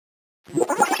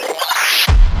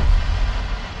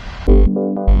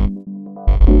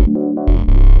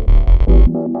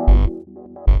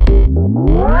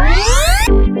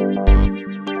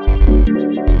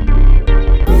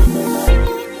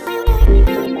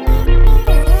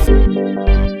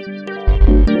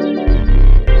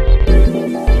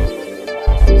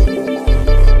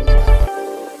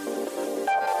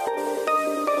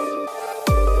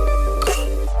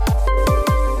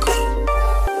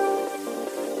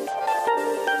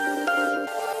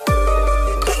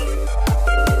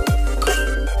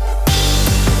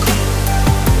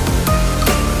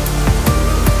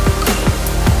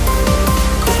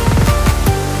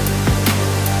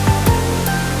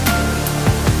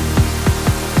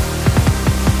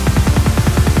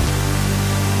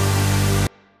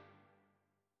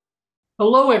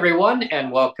Hello, everyone,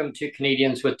 and welcome to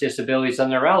Canadians with Disabilities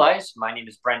and Their Allies. My name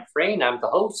is Brent Frain. I'm the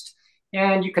host,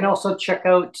 and you can also check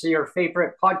out your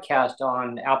favorite podcast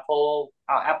on Apple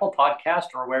Podcast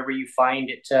or wherever you find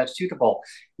it suitable.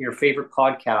 Your favorite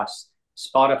podcasts,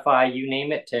 Spotify, you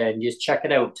name it, and just check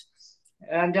it out.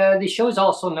 And the show is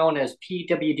also known as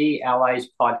PWD Allies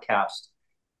Podcast.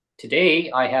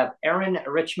 Today, I have Aaron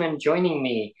Richmond joining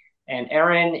me, and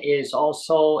Aaron is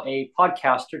also a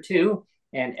podcaster too.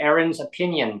 And Aaron's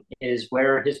opinion is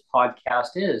where his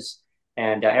podcast is.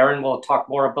 And Aaron will talk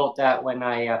more about that when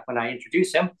I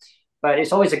introduce him. But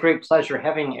it's always a great pleasure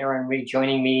having Aaron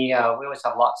rejoining me. We always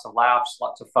have lots of laughs,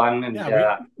 lots of fun. And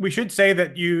we should say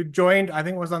that you joined, I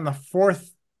think it was on the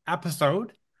 4th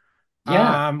episode.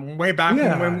 Way back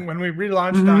when we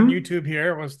relaunched on YouTube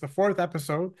here. It was the 4th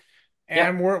episode.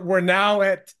 And we're now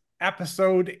at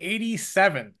episode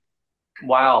 87.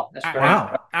 Wow, that's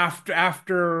wow!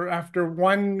 After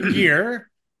 1 year,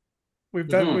 we've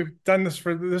done this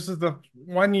this is the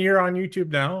 1 year on YouTube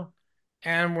now,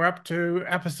 and we're up to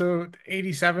episode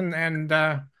 87, and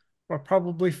we'll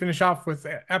probably finish off with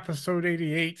episode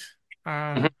 88.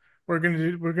 We're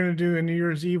gonna do a New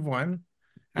Year's Eve one,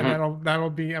 and that'll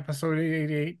be episode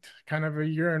 88, kind of a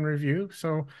year in review.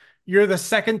 So you're the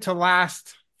second to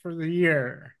last for the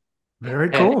year.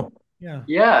 Very cool.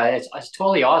 Yeah, it's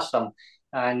totally awesome.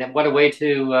 And what a way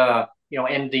to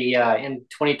end the in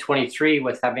 2023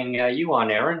 with having you on,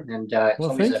 Aaron. And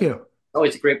thank you.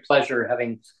 Always a great pleasure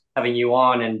having you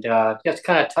on, and just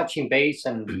kind of touching base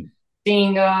and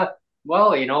seeing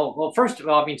first of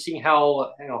all, seeing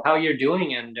how you're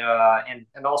doing, and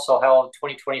also how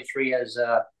 2023 has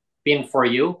been for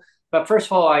you. But first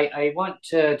of all, I want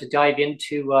to dive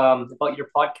into about your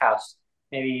podcast.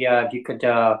 Maybe if you could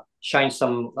shine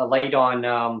some light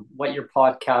on what your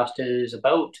podcast is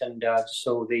about, and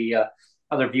so the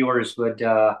other viewers would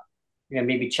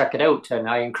maybe check it out. And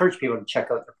I encourage people to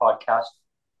check out your podcast.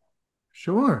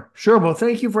 Sure. Well,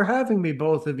 thank you for having me,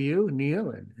 both of you, Neil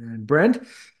and Brent.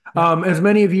 As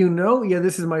many of you know,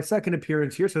 this is my second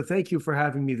appearance here, so thank you for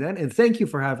having me then, and thank you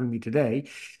for having me today.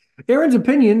 Aaron's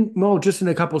Opinion, well, just in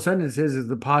a couple sentences, is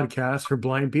the podcast for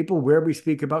blind people where we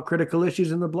speak about critical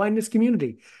issues in the blindness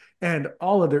community and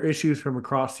all other issues from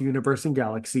across the universe and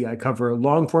galaxy. I cover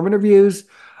long-form interviews.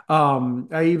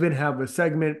 I even have a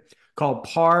segment called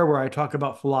PAR where I talk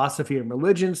about philosophy and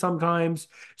religion sometimes.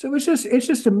 So it's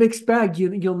just a mixed bag.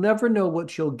 You'll never know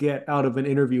what you'll get out of an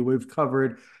interview. We've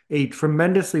covered a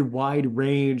tremendously wide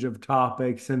range of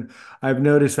topics, and I've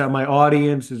noticed that my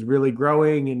audience is really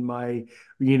growing, and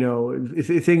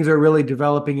things are really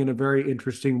developing in a very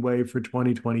interesting way for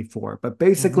 2024. But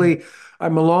basically,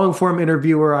 I'm a long-form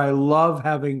interviewer. I love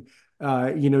having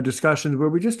discussions where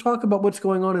we just talk about what's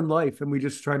going on in life, and we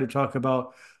just try to talk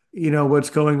about what's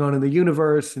going on in the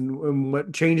universe and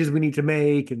what changes we need to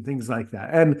make and things like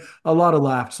that, and a lot of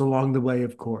laughs along the way,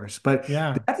 of course. But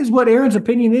that is what Aaron's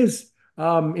Opinion is.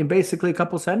 In basically a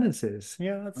couple sentences.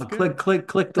 That's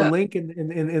click the link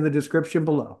in the description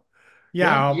below.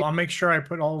 I'll make sure I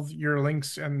put all of your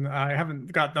links, and I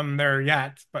haven't got them there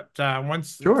yet, but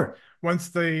once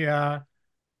the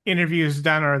interview is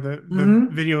done or the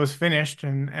video is finished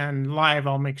and live,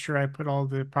 I'll make sure I put all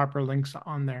the proper links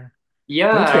on there.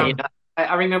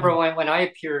 I remember when I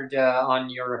appeared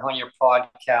on your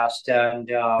podcast, and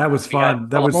that was fun.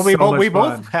 We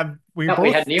both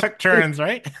took turns,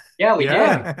 right? Yeah, we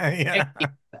did.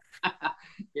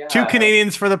 Two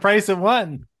Canadians for the price of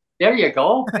one. There you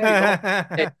go.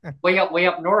 Way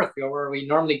up north, where we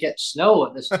normally get snow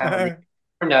at this time of the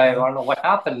year. I don't know what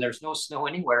happened. There's no snow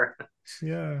anywhere.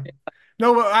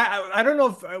 No, I don't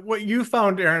know what you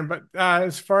found, Aaron, but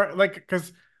as far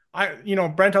because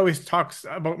Brent always talks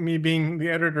about me being the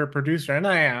editor producer, and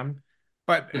I am,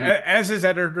 but as his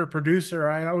editor producer,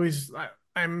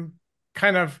 I'm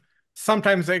kind of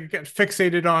sometimes I get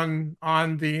fixated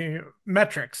on the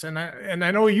metrics, and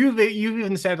I know you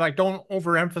even said like don't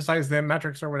overemphasize the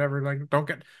metrics or whatever, like don't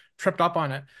get tripped up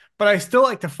on it. But I still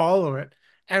like to follow it.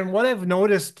 And what I've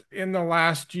noticed in the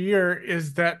last year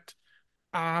is that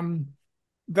um,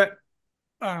 that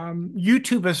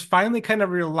YouTube has finally kind of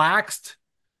relaxed.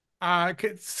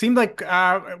 It seemed like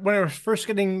when it was first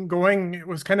getting going, it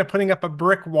was kind of putting up a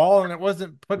brick wall, and it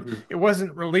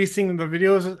wasn't releasing the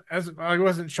videos as I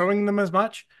wasn't showing them as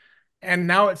much. And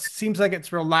now it seems like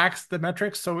it's relaxed the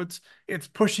metrics, so it's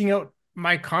pushing out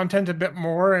my content a bit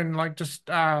more, and like just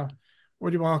what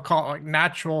do you want to call it, like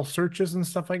natural searches and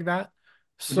stuff like that.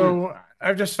 Mhm. So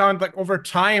I've just found like over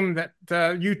time that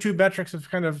the YouTube metrics have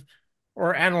kind of,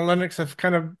 or analytics have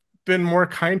kind of been more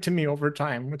kind to me over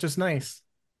time, which is nice.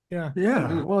 Yeah. Yeah.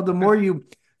 Mhm. Well, the more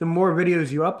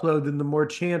videos you upload, then the more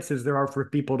chances there are for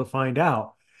people to find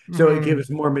out. So it Hmm. gives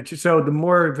more material. So the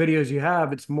more videos you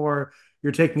have, it's more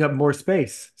you're taking up more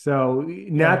space. So Yeah.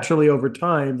 naturally, over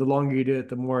time, the longer you do it,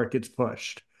 the more it gets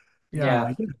pushed. Yeah.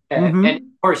 Yeah. Yeah. And Hmm. of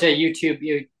course, YouTube,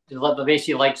 you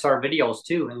basically likes our videos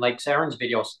too, and likes Aaron's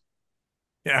videos.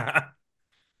 Yeah.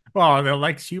 Well, it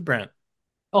likes you, Brent.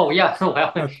 Oh yeah,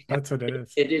 well, That's what it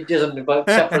is. it doesn't, but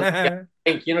except for the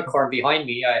pink unicorn behind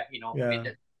me, I mean, Yeah.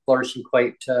 it's flourishing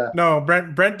quite. No,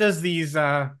 Brent does these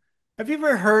have you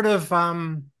ever heard of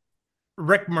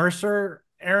Rick Mercer,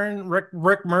 Aaron?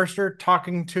 Rick Mercer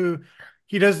talking to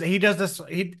he does this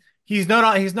he's not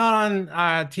on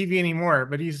TV anymore,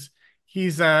 but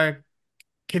he's a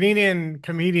Canadian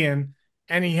comedian,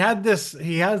 and he had this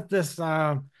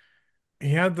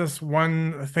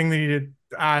one thing that he did,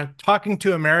 talking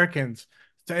to Americans.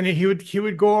 So, and he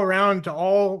would go around to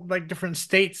all like different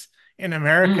states in Mm,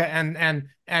 America,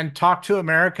 and talk to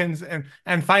Americans,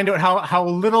 and find out how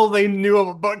little they knew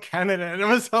about Canada. And it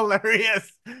was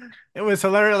hilarious. It was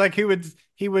hilarious. Like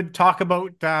he would talk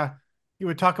about Jean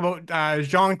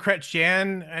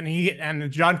Chrétien,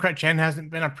 and Jean Chrétien hasn't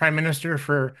been a prime minister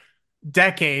for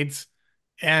decades,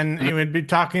 and he would be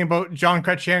talking about Jean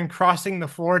Chrétien crossing the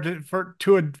floor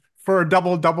for a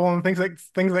double double and things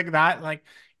like that. Like,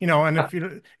 and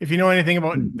if you know anything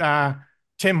about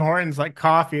Tim Hortons, like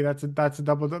coffee, that's a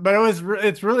double. But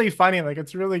it's really funny. Like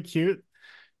it's really cute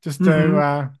just to.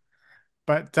 Hmm.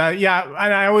 But yeah,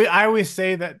 and I always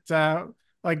say that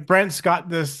like Brent's got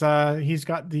this. He's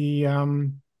got the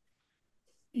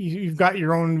you've got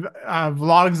your own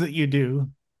vlogs that you do,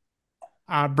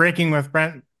 Breaking with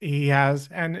Brent he has,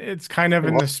 and it's kind of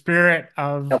in the spirit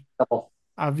of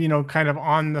kind of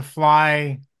on the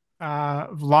fly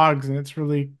vlogs, and it's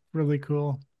really really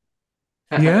cool.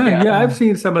 Yeah. yeah, Yeah. I've Yeah,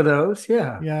 seen some of those.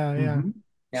 Yeah. yeah, yeah. Hmm.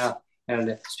 yeah.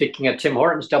 And speaking of Tim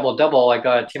Hortons double double, I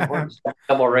got a Tim Hortons double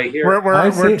double right we're here. I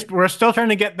we're we're see. we're still trying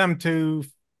to get them to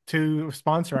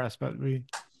sponsor us, but we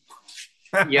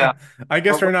Yeah, I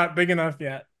guess we're not big enough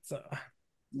yet. So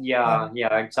yeah,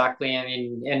 exactly. I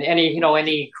mean, and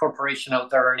any corporation out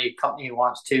there, any company who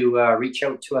wants to reach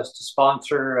out to us to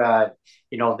sponsor,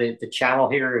 the channel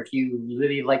here. If you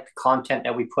really like the content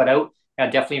that we put out,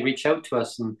 definitely reach out to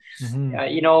us. And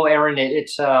mhm. Aaron,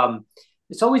 it's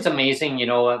always amazing,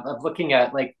 of looking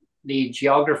at like the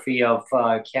geography of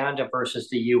Canada versus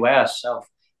the U.S.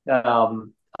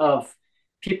 Of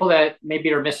people that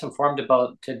maybe are misinformed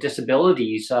about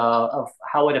disabilities, of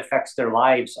how it affects their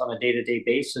lives on a day-to-day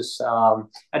basis,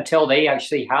 until they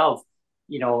actually have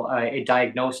a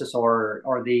diagnosis,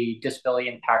 or the disability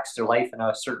impacts their life in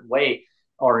a certain way,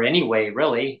 or any way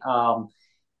really. And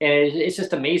it's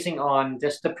just amazing on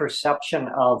just the perception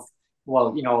of,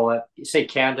 well, say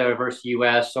Canada versus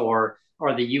US, or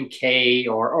the UK,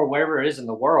 or wherever it is in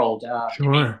the world. I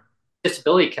mean, Sure.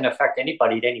 disability can affect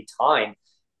anybody at any time.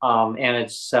 And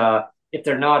it's if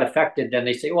they're not affected, then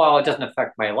they say, well, it doesn't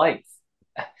affect my life.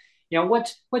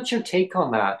 What's your take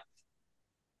on that?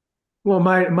 Well,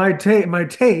 my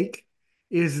take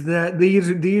is that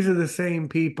these are the same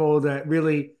people that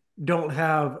really don't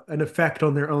have an effect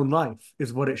on their own life,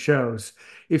 is what it shows.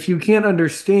 If you can't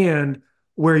understand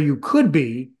where you could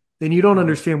be, then you don't Mhm.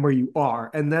 understand where you are,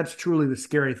 and that's truly the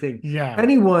scary thing. Yeah,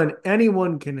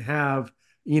 Anyone can have,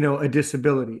 a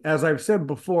disability. As I've said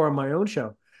before on my own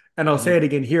show, and I'll Mhm. say it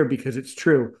again here because it's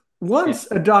true. Yeah. Once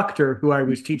a doctor who I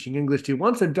was teaching English to,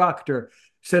 once a doctor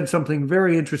said something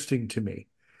very interesting to me.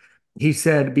 He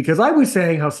said, because I was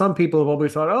saying how some people have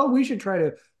always thought, oh, we should try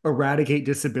to eradicate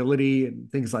disability and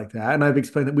things like that. And I've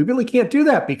explained that we really can't do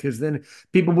that because then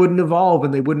people wouldn't evolve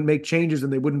and they wouldn't make changes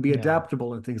and they wouldn't be yeah,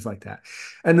 adaptable and things like that.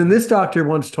 And then this doctor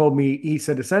once told me, he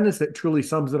said a sentence that truly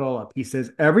sums it all up. He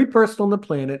says, every person on the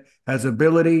planet has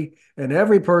ability and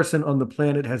every person on the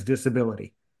planet has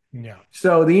disability. yeah,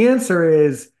 So the answer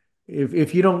is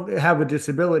if you don't have a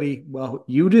disability, well,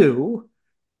 you do.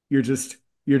 You're just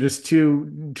you're just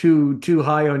too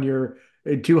high on your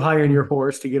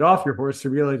horse to get off your horse to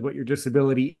realize what your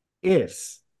disability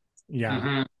is. Yeah.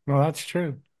 Hmm. Well, that's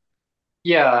true.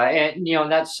 Yeah,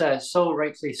 and that's so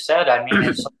rightly said. I mean,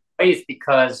 in some ways,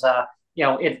 because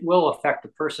it will affect the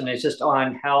person. It's just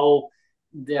on how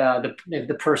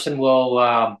the person will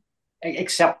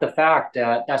accept the fact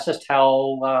that that's just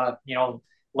how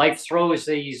life throws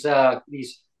these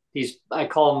I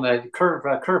call them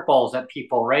curveballs at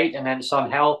people, right? And then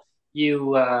somehow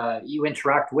you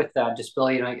interact with that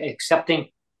disability, accepting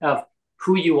of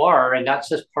who you are, and that's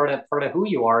just part of who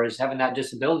you are is having that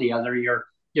disability. Either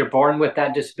you're born with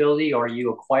that disability or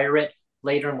you acquire it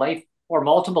later in life or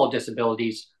multiple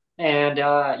disabilities. And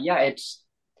yeah, it's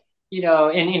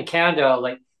in Canada,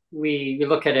 like we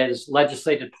look at it as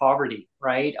legislated poverty,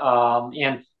 right?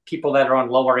 And people that are on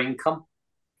lower income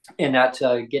and that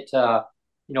get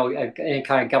any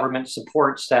kind of government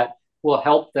supports that will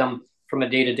help them from a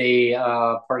day-to-day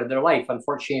part of their life.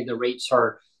 Unfortunately, the rates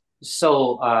are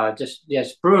so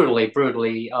just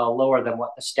brutally lower than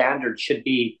what the standard should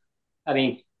be. I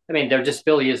mean their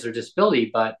disability is their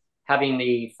disability, but having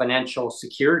the financial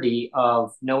security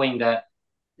of knowing that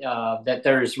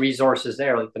there's resources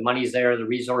there, like the money's there, the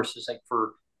resources like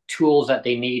for tools that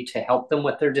they need to help them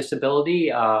with their disability.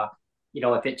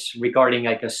 If it's regarding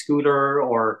like a scooter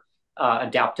or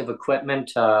adaptive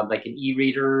equipment, like an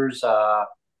e-readers,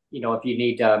 if you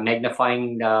need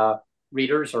magnifying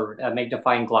readers or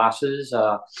magnifying glasses,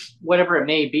 whatever it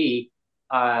may be,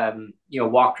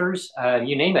 walkers,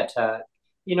 you name it,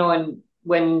 and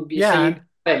when you Yeah. say,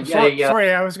 And yeah, yeah,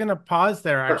 sorry, I was going to pause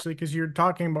there sure. actually, because you're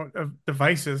talking about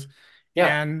devices.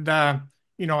 Yeah. And,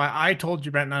 I told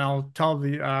you, Brent, and I'll tell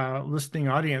the listening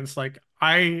audience, like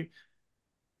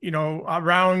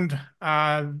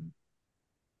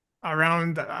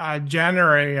around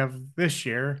January of this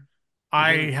year,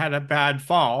 I Hmm. had a bad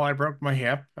fall. I broke my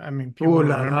hip. I mean, people Oh will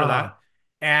la remember that. la.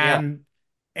 Yeah.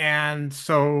 And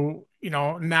so,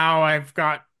 now I've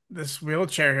got this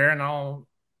wheelchair here, and I'll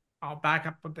back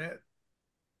up a bit.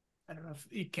 I don't know if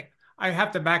you can. I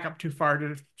have to back up too far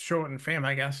to show it in frame,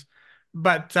 I guess.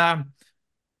 But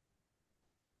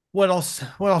what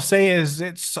I'll say is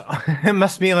it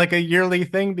must be like a yearly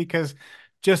thing, because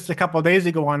just a couple of days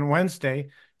ago on Wednesday,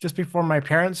 just before my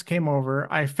parents came over,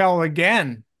 I fell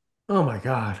again. Oh my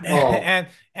God. Oh.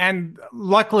 And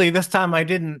luckily this time I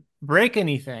didn't break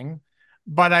anything,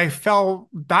 but I fell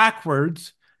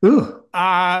backwards, Ooh.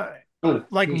 uh Oh,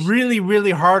 like geez. really, really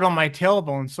hard on my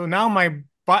tailbone. So now my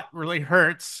butt really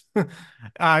hurts.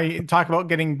 You talk about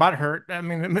getting butt hurt. I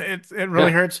mean, it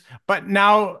really Yeah. hurts. But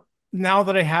now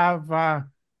that I have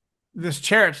this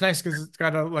chair, it's nice because it's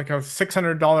got a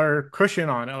 $600 cushion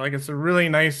on it. Like it's a really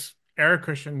nice air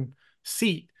cushion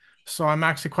seat. So I'm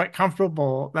actually quite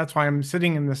comfortable. That's why I'm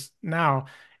sitting in this now.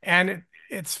 And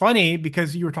it's funny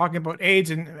because you were talking about AIDS,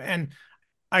 and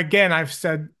again, I've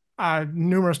said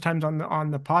numerous times on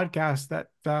the podcast that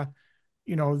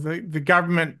the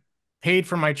government paid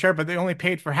for my chair, but they only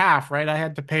paid for half, right? I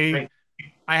had to pay.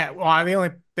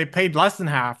 Right. They paid less than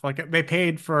half. Like they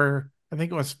paid for, I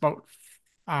think it was about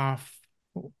uh,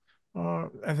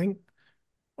 I think.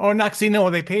 Oh, no, actually, no,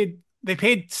 they paid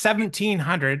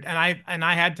 1,700, and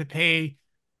I had to pay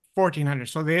 1,400.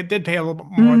 So they did pay a little bit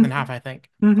more than half, I think.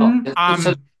 Oh, Mm-hmm.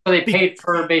 so Um, they be, paid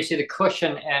for basically the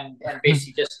cushion and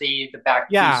basically just the back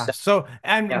piece. Yeah. So,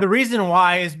 and Yeah. the reason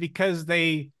why is because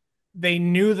they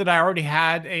knew that I already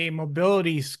had a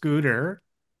mobility scooter,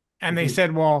 and they Hmm.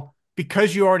 said, well,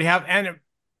 because you already have, and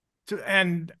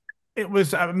it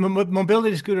was a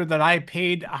mobility scooter that I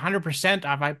paid 100%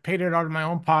 of. I paid it out of my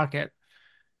own pocket,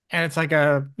 and it's like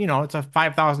it's a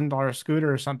 $5,000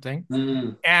 scooter or something.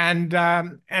 Mm. And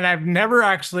I've never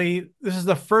actually, this is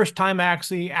the first time I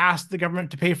actually asked the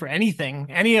government to pay for anything,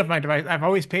 any of my device. I've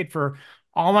always paid for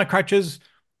all my crutches,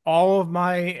 all of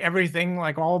my everything,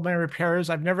 like all of my repairs.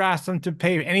 I've never asked them to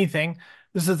pay anything.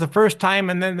 This is the first time.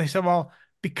 And then they said, well,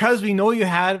 because we know you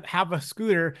have a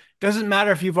scooter, doesn't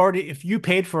matter if you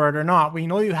paid for it or not. We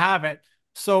know you have it.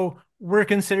 So we're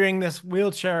considering this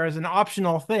wheelchair as an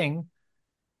optional thing. Mm.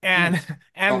 And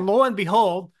and Oh, lo and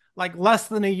behold, like less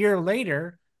than a year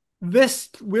later, this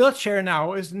wheelchair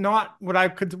now is not what I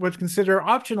would consider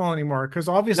optional anymore. Because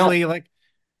no. obviously, like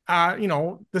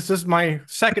this is my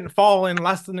second fall in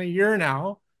less than a year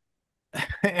now.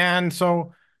 And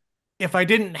so if I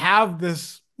didn't have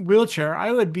this wheelchair,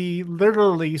 I would be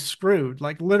literally screwed,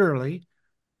 like literally.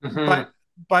 Hmm.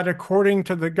 But according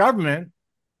to the government,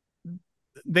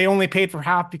 they only paid for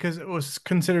half because it was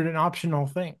considered an optional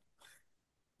thing.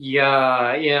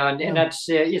 Yeah, and Yeah. that's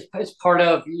it's part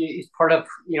of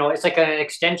it's like an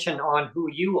extension on who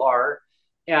you are,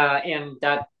 and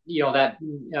that that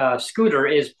scooter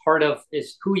is part of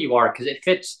is who you are because it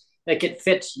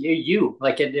fits you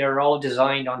like they're all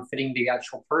designed on fitting the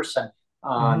actual person,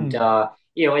 and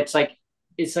Hmm. it's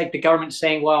like the government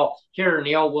saying, well, here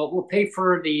Neil, we'll pay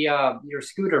for the your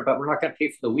scooter, but we're not going to pay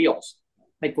for the wheels.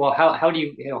 Like, well, how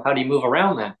do how do you move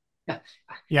around then? You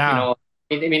Yeah. know,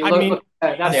 I mean, I look mean,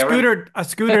 at that, Aaron. a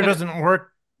scooter doesn't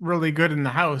work really good in the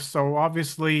house. So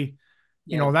obviously,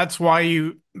 Yeah, that's why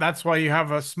you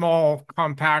have a small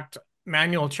compact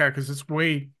manual chair because it's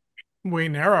way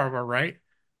narrower, right?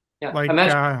 yeah. Like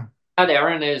Imagine that,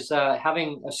 Aaron, is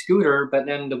having a scooter, but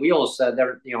then the wheels,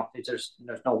 there, there's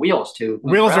no wheels to move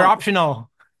wheels are around, optional.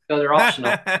 so they're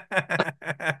optional.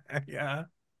 Yeah.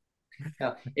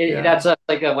 Yeah, Yeah. that's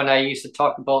like when I used to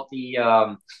talk about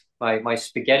the my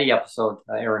spaghetti episode,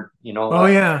 Aaron. Oh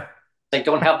yeah. They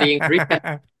don't have the ingredients.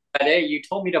 But, hey, you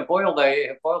told me to boil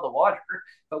the water,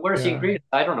 but where's the Yeah. ingredients?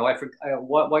 I don't know. I forgot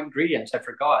what ingredients. I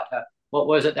forgot. What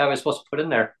was it that I was supposed to put in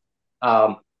there?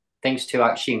 Things to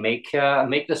actually make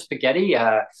the spaghetti.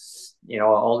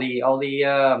 All the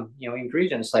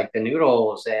ingredients like the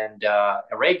noodles and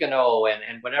oregano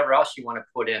and whatever else you want to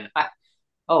put in.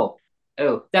 Oh,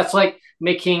 that's like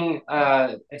making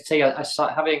say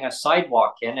having a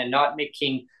sidewalk in and not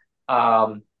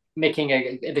um, making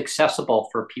it accessible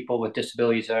for people with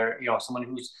disabilities or someone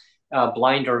who's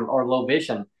blind or low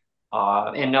vision,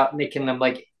 and not making them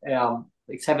like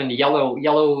having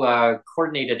yellow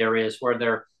coordinated areas where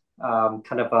they're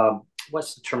kind of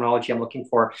what's the terminology I'm looking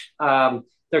for?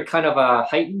 They're kind of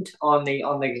heightened on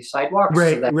the sidewalks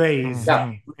so that Raised. yeah,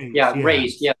 Mhm. Raised. yeah, Yeah.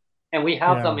 raised, yeah. And we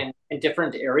have them Yeah. in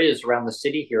different areas around the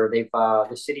city here. They've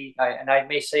the city, and I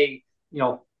may say,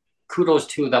 kudos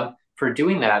to them for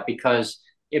doing that because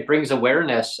it brings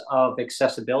awareness of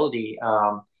accessibility.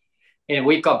 And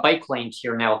we've got bike lanes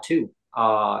here now too.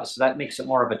 So that makes it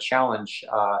more of a challenge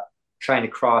trying to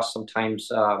cross sometimes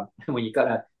when you got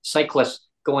a cyclist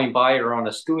going by or on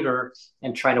a scooter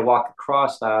and trying to walk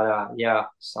across that. Yeah,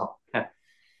 so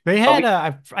They but had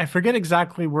we I forget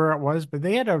exactly where it was, but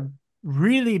they had a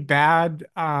really bad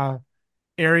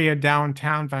area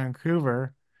downtown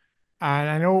Vancouver. And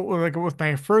I know like with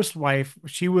my first wife,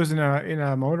 she was in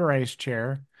a motorized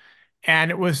chair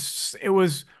and it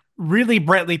was really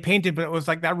brightly painted, but it was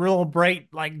like that real bright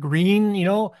like green, you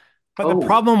know. But the oh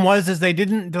problem was is they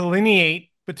didn't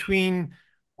delineate between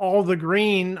all the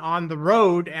green on the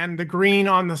road and the green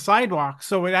on the sidewalk.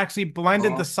 So it actually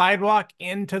blended the sidewalk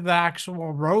into the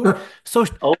actual road. So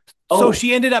oh so oh.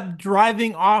 she ended up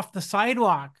driving off the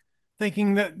sidewalk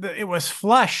thinking that it was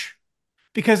flush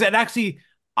because it actually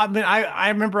I mean I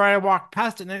remember I walked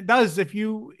past it and it does if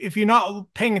you're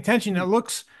not paying attention it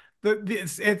looks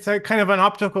it's a kind of an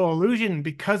optical illusion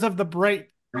because of the bright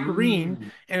green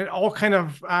Mm. and it all kind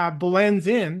of blends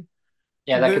in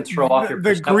Yeah, that could throw off your the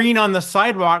perception. green on the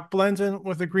sidewalk blends in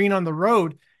with the green on the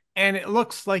road and it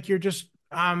looks like you're just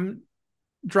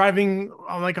driving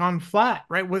like on flat,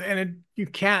 right? You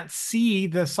can't see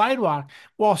the sidewalk.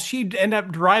 Well, she'd end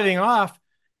up driving off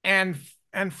and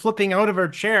flipping out of her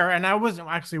chair. And I wasn't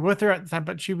actually with her at the time,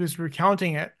 but she was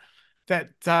recounting it that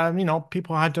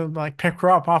people had to like pick her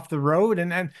up off the road.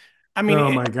 And I mean,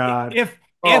 Oh my God. if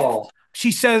Oh,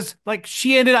 she says like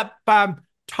she ended up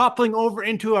toppling over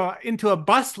into a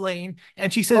bus lane,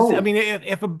 and she says, I oh, mean,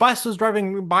 if a bus was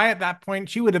driving by at that point,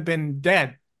 she would have been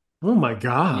dead. Oh my yeah.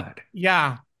 God.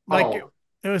 Yeah, like Oh.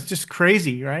 it was just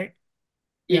crazy, right?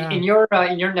 Yeah. In your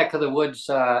neck of the woods,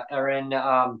 Erin,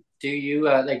 do you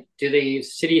do the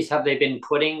cities have they been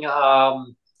putting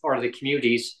or the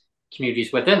communities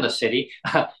within the city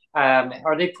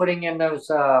are they putting in those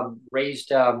raised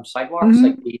sidewalks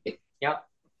like Mhm. the yeah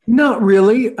Not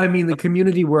really. I mean, the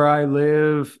community where I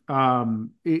live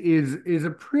is a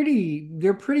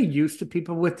they're pretty used to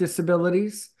people with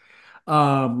disabilities.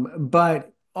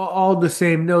 But all the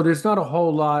same, no, there's not a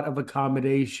whole lot of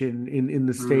accommodation in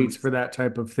the mm. States for that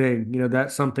type of thing.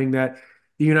 That's something that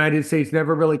the United States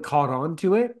never really caught on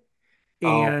to it. Oh,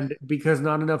 And because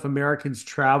not enough Americans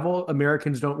travel,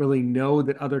 Americans don't really know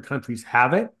that other countries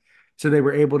have it. So they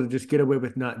were able to just get away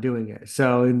with not doing it.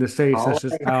 So in the States, all that's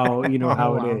just right. how Oh it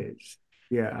wow. is.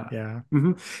 Yeah. Yeah.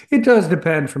 hmm It does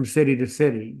depend from city to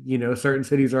city. Certain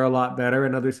cities are a lot better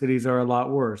and other cities are a lot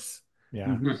worse.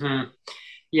 Yeah. hmm Hmm.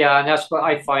 Yeah, and that's what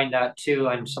I find that too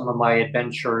on some of my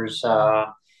adventures,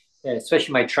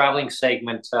 especially my traveling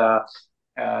segment.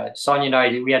 Sonia and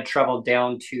I, we had traveled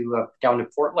down to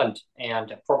Portland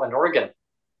and Portland, Oregon,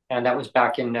 and that was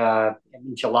back in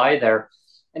July there,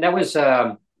 and that was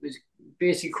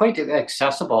basically quite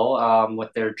accessible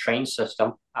with their train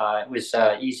system. It was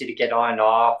easy to get on and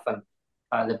off, and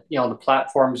the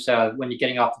platforms when you're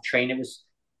getting off the train, it was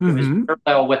Hmm.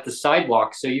 parallel with the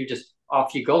sidewalk, so you just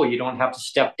off you go. You don't have to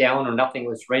step down or nothing. It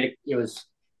was right. It was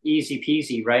easy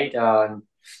peasy, right?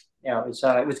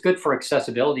 It was good for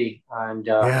accessibility, and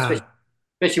especially Yeah.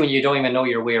 especially when you don't even know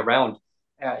your way around.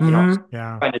 Hmm.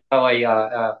 Yeah. Trying to tell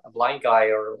a blind guy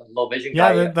or a low vision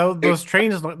Yeah, guy. those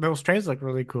trains look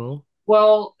really cool.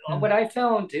 Well, Yeah. what I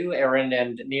found too, Aaron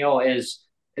and Neil, is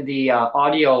the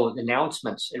audio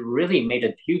announcements. It really made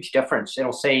a huge difference.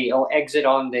 It'll say, "Oh, exit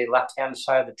on the left-hand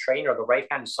side of the train or the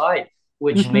right-hand side,"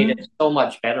 which made Hmm. it so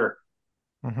much better.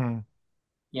 Hmm.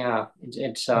 Yeah,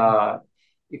 it's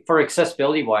for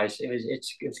accessibility wise,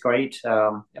 it's great.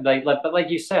 But like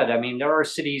you said, I mean, there are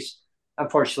cities,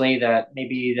 unfortunately, that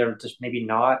maybe they're just maybe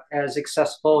not as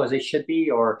accessible as they should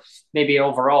be, or maybe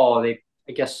overall they,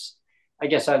 I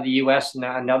guess, out of the U.S.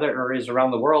 and other areas around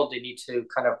the world, they need to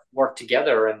kind of work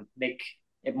together and make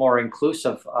it more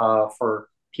inclusive for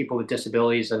people with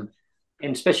disabilities and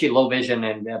especially low vision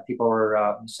and people who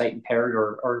are sight impaired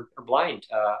or blind.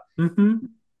 Hmm.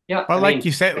 Yeah, But I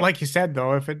mean, like you said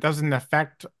though, if it doesn't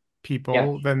affect yeah.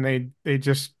 people, then they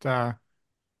just they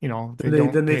Then don't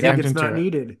they pay think Yeah, it's attention not to it.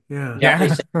 needed. Yeah. yeah. They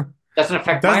Yeah. say doesn't It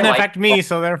affect my doesn't life. affect me, Well,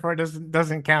 so therefore it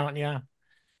doesn't count. Yeah.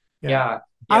 Yeah. yeah,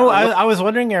 yeah. Well, no, I was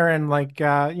wondering, Aaron, like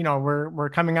we're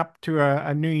coming up to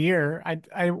a new year.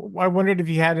 I wondered if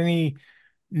you had any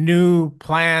new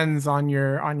plans on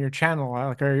your channel.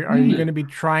 Like are you going hmm, to be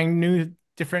trying new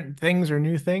different things or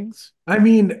new things? I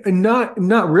mean,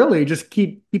 not really. Just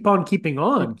keep on keeping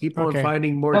on. Keep on Okay.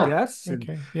 finding more yeah, guests and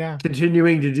Okay. Yeah.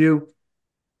 continuing to do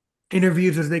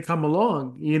interviews as they come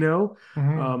along, you know.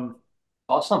 Hmm. Um,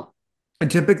 awesome.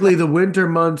 and Yeah, typically the winter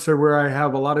months are where I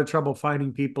have a lot of trouble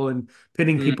finding people and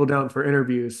pinning mm, people down for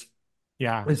interviews.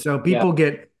 Yeah. And so yeah, people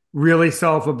get really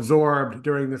self-absorbed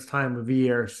during this time of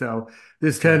year. So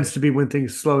this Yeah. tends to be when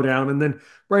things slow down. And then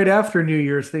right after New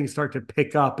Year's, things start to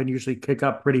pick up and usually kick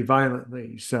up pretty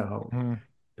violently. Mhm.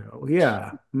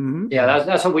 Yeah. Hmm. yeah.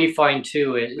 That's what we find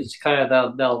too. It's kind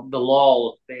of the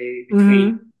lull between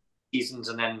Hmm. seasons,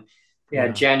 and then yeah,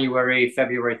 Yeah. January,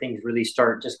 February, things really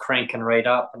start just cranking right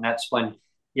up, and that's when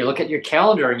you look at your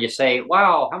calendar and you say,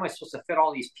 "Wow, how am I supposed to fit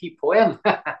all these people in?"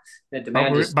 The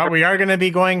demand is But we are going to be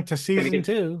going to season surging.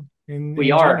 two We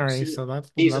in are January, so that'll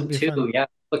season be two. fun. Yeah,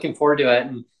 looking forward to it,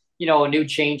 and new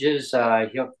changes.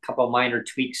 A couple of minor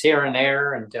tweaks here and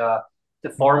there, and the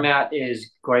Mhm. format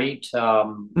is great. We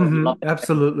Hmm. love it.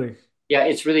 Absolutely. Yeah,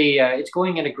 it's really it's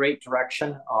going in a great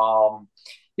direction.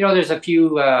 There's a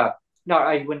few not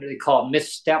I wouldn't really call it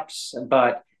missteps,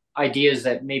 but ideas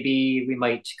that maybe we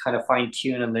might kind of fine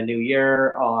tune in the new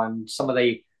year on some of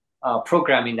the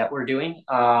programming that we're doing,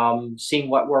 seeing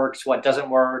what works, what doesn't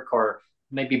work, or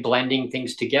maybe blending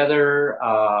things together.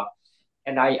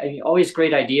 And always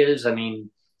great ideas. I mean,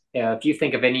 if you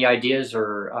think of any ideas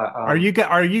or Are you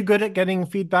good at getting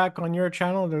feedback on your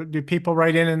channel? Do people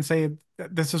write in and say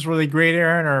this is really great,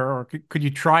 Aaron, or could you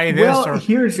try this, Well, or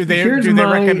here's do they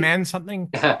my recommend something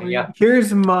for you?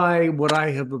 yeah, what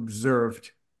I have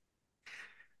observed.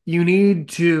 You need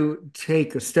to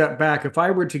take a step back. If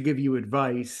I were to give you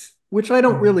advice, which I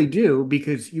don't Mhm. really do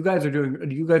because you guys are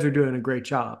doing a great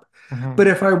job. But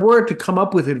Mhm. if I were to come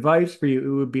up with advice for you,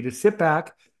 it would be to sit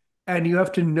back and you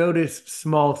have to notice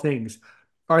small things.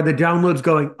 Are the downloads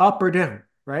going up or down?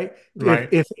 Right? Right.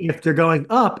 If they're going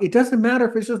up, it doesn't matter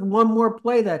if it's just one more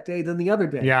play that day than the other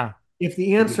day. Yeah. If the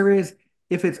mhm, answer is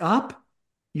if it's up,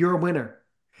 you're a winner.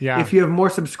 Yeah. If you have more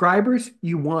subscribers,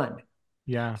 you won.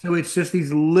 Yeah. So it's just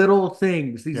these little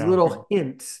things, these Yeah. little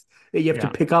hints that you have to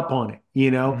Yeah. pick up on it, you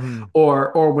know? Hmm.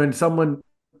 Or when someone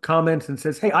comments and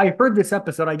says, "Hey, I heard this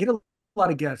episode." I get a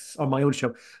lot of guests on my own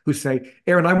show who say,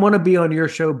 "Aaron, I want to be on your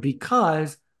show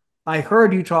because I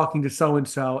heard you talking to so and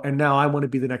so, and now I want to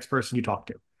be the next person you talk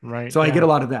to." Right. So I get a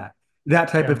Yeah. lot of that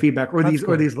type of Yeah. feedback, or That's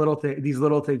cool. these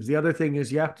little things. The other thing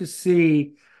is you have to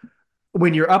see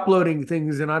when you're uploading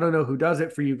things, and I don't know who does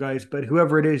it for you guys, but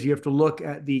whoever it is, you have to look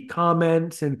at the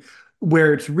comments and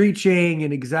where it's reaching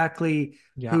and exactly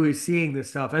Yeah. who is seeing this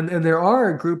stuff. And there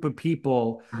are a group of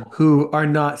people who are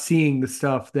not seeing the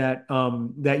stuff that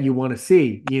you want to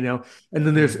see, you know. And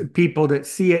then there's Mhm. people that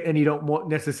see it and you don't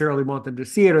necessarily want them to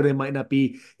see it, or they might not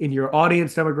be in your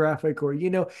audience demographic, or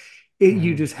you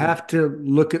Mhm. just have to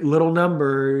look at little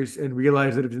numbers and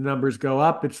realize that if the numbers go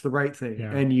up, it's the right thing.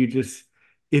 Yeah. And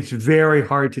it's very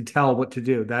hard to tell what to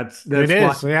do. It That's why is.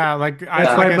 Yeah. that's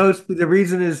yeah, why the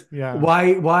reason is Yeah.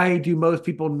 why do most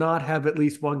people not have at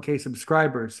least 1K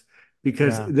subscribers?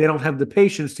 Because Yeah. they don't have the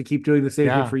patience to keep doing the same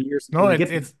thing Yeah. for years until No, they get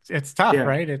there. it's tough, Yeah.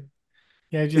 right?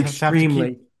 Yeah, you just have to keep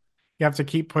Extremely. you have to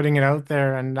keep putting it out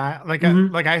there. And Hmm.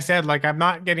 like I said, like I'm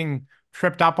not getting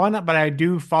tripped up on it, but I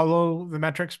do follow the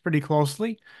metrics pretty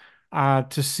closely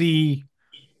to see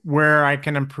where I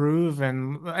can improve.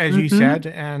 And as you Hmm. said,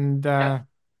 and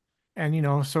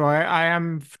so I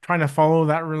am trying to follow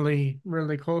that really,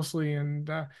 really closely. And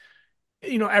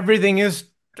everything is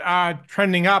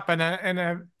trending up. And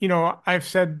I've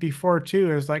said before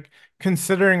too, is like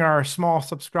considering our small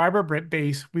subscriber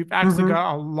base, we've actually Hmm.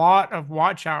 got a lot of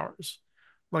watch hours.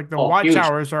 Like the Oh, watch huge.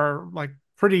 hours are like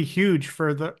pretty huge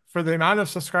for the amount of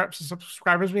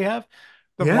subscribers we have.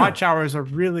 The Yeah. watch hours are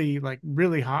really like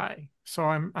really high. So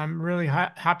I'm really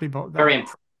happy about Very that.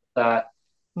 impressed with that.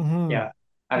 Hmm. Yeah.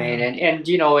 I mean, Yeah. and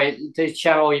this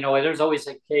channel, there's always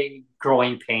like a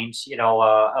growing pains,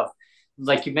 of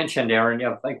like you mentioned, Aaron,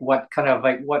 of like what kind of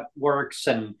like what works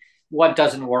and what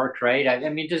doesn't work, right? I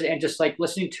mean, just like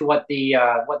listening to what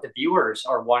the viewers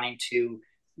are wanting to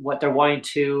what they're wanting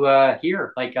to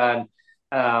hear, like and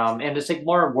it's like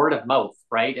more word of mouth,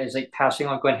 right? It's like passing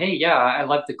on, going, hey, yeah, I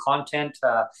love the content.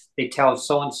 They tell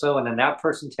so and so, and then that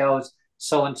person tells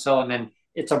so and so, and then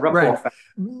it's a ripple Right. effect.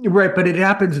 Right. But it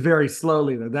happens very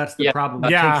slowly, though. That's the Yeah, problem. It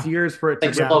takes Yeah. years for it to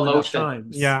like slow ripple Yeah. enough motion.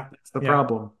 times. Yeah. That's the Yeah.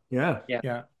 problem. Yeah. Yeah,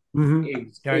 Yeah. Hmm. Yeah. You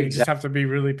just exactly. have to be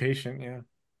really patient. Yeah.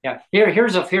 Yeah.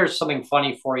 Here's something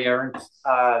funny for you, Aaron.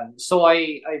 So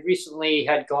I recently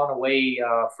had gone away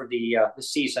for the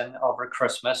season over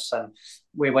Christmas, and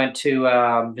we went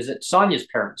to visit Sonia's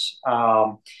parents.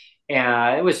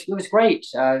 And it was great.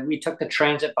 We took the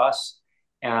transit bus,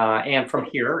 and from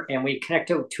here, and we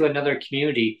connected to another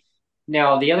community.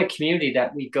 Now, the other community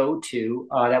that we go to,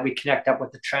 that we connect up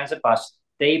with the transit bus,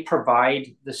 they provide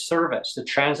the service, the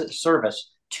transit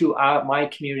service to my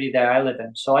community that I live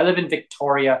in. So I live in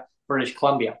Victoria, British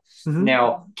Columbia. Hmm.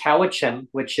 Now, Cowichan,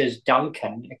 which is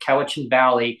Duncan, Cowichan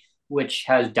Valley, which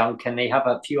has Duncan, they have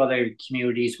a few other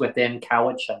communities within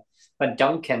Cowichan, but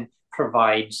Duncan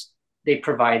provide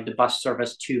the bus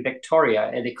service to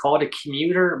Victoria, and they call it a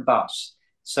commuter bus.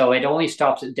 So it only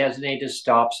stops at designated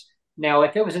stops. Now,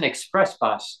 if it was an express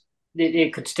bus,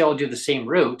 it could still do the same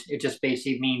route. It just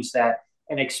basically means that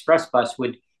an express bus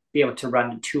would be able to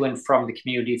run to and from the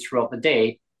community throughout the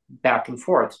day, back and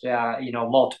forth,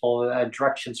 multiple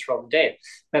directions throughout the day.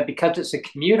 But because it's a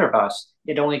commuter bus,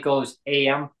 it only goes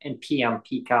AM and PM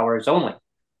peak hours only.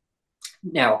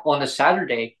 Now, on a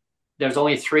Saturday, there's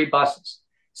only three buses.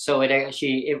 So it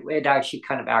actually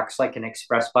kind of acts like an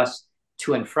express bus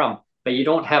to and from, but you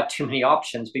don't have too many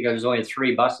options because there's only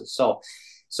three buses.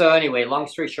 So anyway, long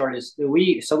story short is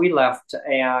we left,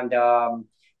 and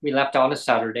we left on a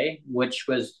Saturday, which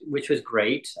was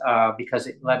great because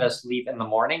it let us leave in the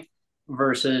morning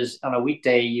versus on a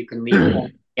weekday you can leave only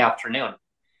in the afternoon.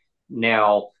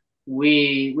 Now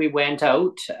we went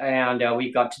out, and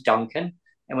we got to Duncan,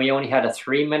 and we only had a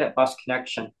 3 minute bus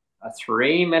connection,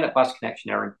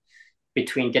 Aaron,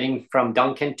 between getting from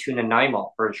Duncan to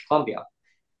Nanaimo, British Columbia.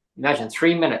 Imagine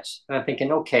 3 minutes. And I'm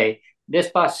thinking, okay, this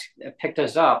bus picked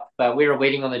us up, but we were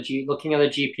waiting on looking at the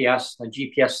GPS. The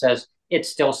GPS says it's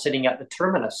still sitting at the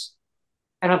terminus.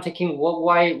 And I'm thinking, well,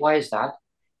 why is that?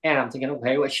 And I'm thinking,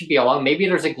 okay, well, it should be along. Maybe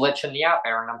there's a glitch in the app,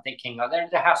 Aaron. I'm thinking, oh, there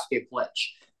has to be a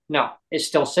glitch. No, it's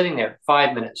still sitting there.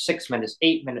 5 minutes, 6 minutes,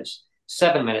 8 minutes,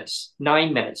 7 minutes,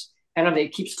 9 minutes. And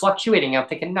it keeps fluctuating. I'm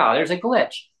thinking, no, there's a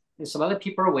glitch. And some other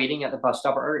people are waiting at the bus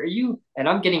stop. Are you? And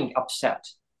I'm getting upset.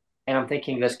 And I'm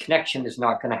thinking this connection is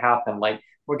not going to happen. Like,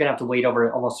 we're going to have to wait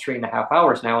over almost 3.5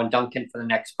 hours now in Duncan for the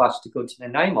next bus to go to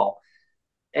Nanaimo.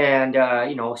 And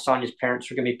Sonia's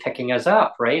parents are going to be picking us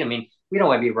up, right? I mean, we don't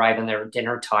want to be arriving there at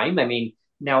dinner time. I mean,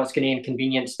 now it's going to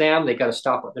inconvenience them. They got to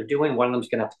stop what they're doing. One of them's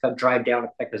going to have to drive down to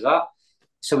pick us up.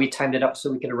 So we timed it up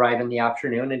so we could arrive in the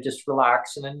afternoon and just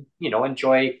relax and then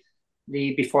enjoy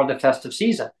the before the festive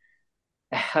season.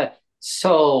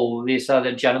 So this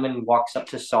other gentleman walks up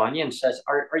to Sonia and says,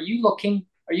 "Are you looking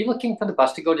for the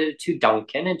bus to go to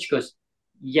Duncan?" And she goes,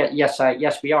 "Yeah,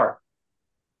 yes, we are."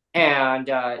 And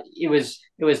it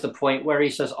was the point where he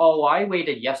says, "Oh, I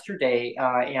waited yesterday,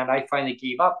 and I finally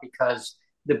gave up because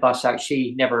the bus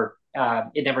actually never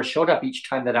showed up each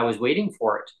time that I was waiting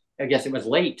for it. I guess it was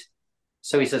late."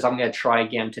 So he says, "I'm going to try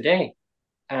again today."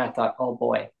 And I thought, oh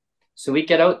boy. So we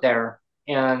get out there,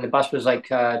 and the bus was like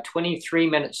 23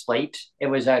 minutes late. It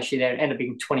was actually there ended up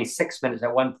being 26 minutes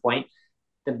at one point.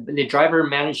 The driver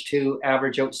managed to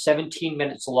average out 17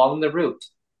 minutes along the route.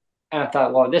 And I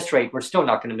thought, well, at this rate, we're still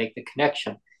not going to make the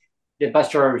connection. The bus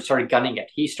driver started gunning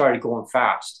it. He started going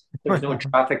fast. There was no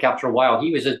traffic after a while.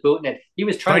 He was just booting it. He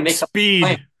was trying to Like make up time.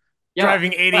 speed, Yeah,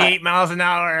 driving yeah, 88 miles an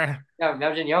hour. yeah.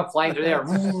 Imagine, flying through there.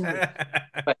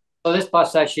 So this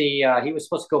bus actually, he was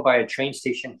supposed to go by a train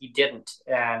station. He didn't,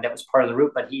 and that was part of the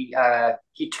route. But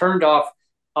he turned off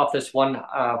this one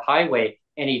highway,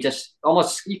 and he just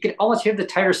almost you could almost hear the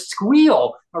tires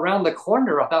squeal around the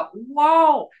corner. I thought,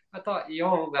 wow! I thought,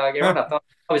 Aaron, I thought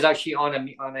I was actually on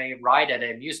a ride at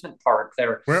an amusement park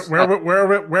there.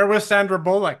 Where was Sandra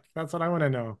Bullock? That's what I want to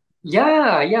know.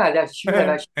 Yeah, that she would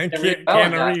have And actually done really well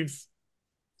in Keanu that. Reeves.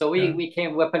 So Yeah. we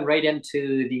came whipping right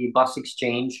into the bus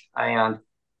exchange, and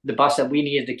the bus that we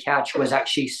needed to catch was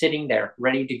actually sitting there,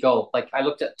 ready to go. Like I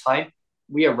looked at the time,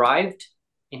 we arrived,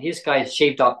 and his guy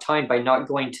shaved off time by not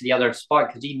going to the other spot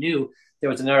because he knew there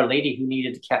was another lady who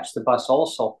needed to catch the bus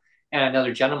also, and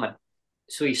another gentleman.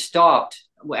 So he stopped,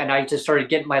 and I just started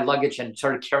getting my luggage and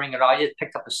started carrying it. I just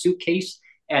picked up a suitcase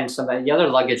and some of the other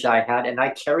luggage I had, and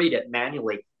I carried it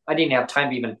manually. I didn't have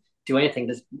time to even do anything.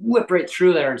 Just whip right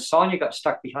through there. And Sonia got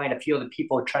stuck behind a few of the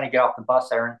people trying to get off the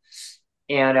bus, Aaron.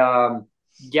 And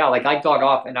yeah, like I got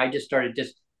off and I just started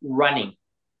just running.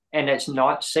 And it's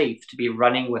not safe to be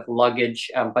running with luggage,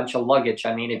 a bunch of luggage.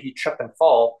 I mean, if you trip and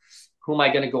fall, who am I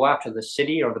going to go after? The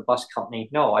city or the bus company?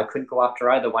 No, I couldn't go after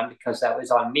either one because that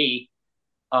was on me.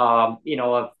 Of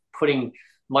putting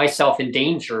myself in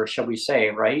danger, shall we say,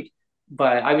 right?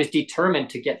 But I was determined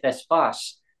to get this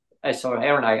bus. And so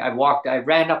Aaron, I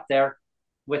ran up there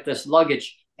with this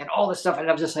luggage and all this stuff, and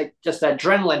I was just like, just that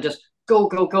adrenaline, just go,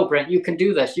 go, go, Brent, you can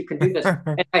do this, you can do this.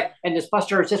 And this bus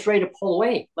driver was just ready to pull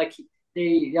away. Like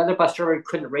the other bus driver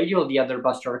couldn't radio the other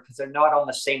bus driver because they're not on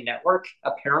the same network,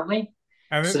 apparently.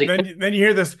 And So they then you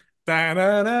hear this.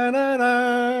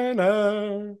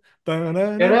 Da-na-na-na-na-na, couldn't.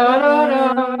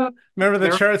 da-na-na-na. Remember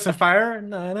the Chariots of Fire?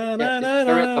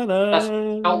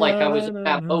 Yeah, felt like I was in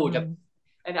that mode.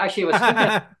 And actually, I was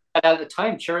thinking at the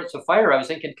time, Chariots of Fire. I was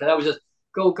thinking because I was just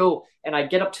go go, and I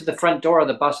get up to the front door of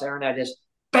the bus, Aaron. I just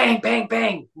bang bang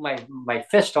bang my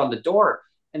fist on the door,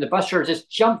 and the bus driver just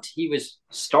jumped. He was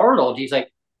startled. He's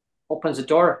like, opens the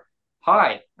door,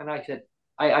 hi, and I said,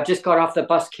 I just got off the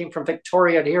bus, came from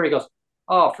Victoria to here. He goes,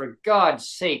 oh, for God's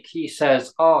sake, he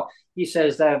says, he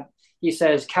says,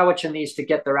 Cowichan needs to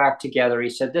get their act together. He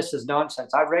said, this is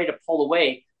nonsense. I'm ready to pull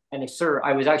away. And sir,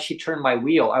 I was actually turning my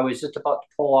wheel. I was just about to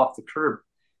pull off the curb.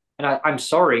 And I'm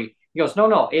sorry. He goes,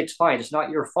 no, it's fine. It's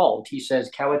not your fault. He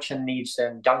says, Cowichan needs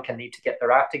and Duncan need to get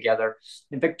their act together.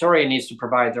 And Victoria needs to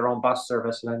provide their own bus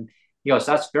service. And then he goes,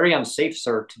 that's very unsafe,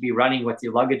 sir, to be running with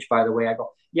your luggage, by the way. I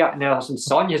go, yeah. And then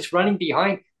Sonia's running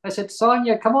behind. I said,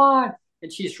 Sonia, come on.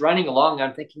 And she's running along.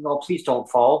 I'm thinking, oh, please don't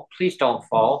fall. Please don't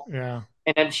fall. Yeah.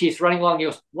 And then she's running along. He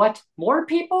goes, what? More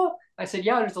people? I said,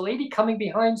 yeah, there's a lady coming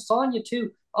behind Sonia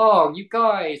too. Oh, you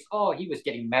guys. Oh, he was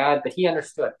getting mad, but he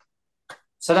understood.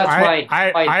 So that's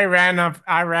I ran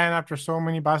after so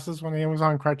many buses when I was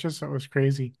on crutches. So it was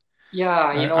crazy. yeah,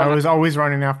 I was always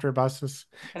running after buses.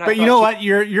 and I But you know thought, what?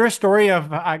 Your story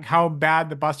of how bad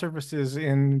the bus service is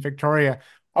in Victoria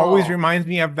always oh, reminds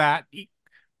me of that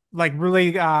like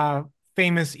really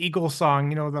famous Eagles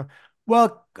song. You know the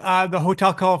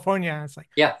Hotel California. It's like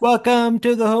yeah, Welcome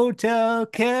to the Hotel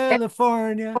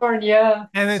California, California.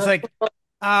 and it's So, like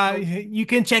you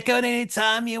can check out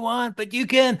anytime you want, but you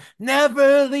can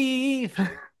never leave.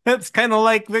 That's kind of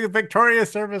like the Victoria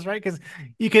service, right? Because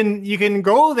you can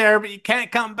go there, but you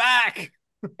can't come back.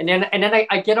 and then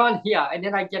I get on, yeah, and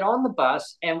then I get on the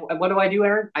bus, and what do,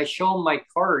 Aaron? I show him my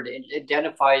card. It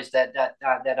identifies that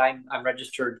I'm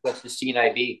registered with the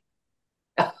CNIB.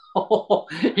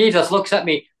 He just looks at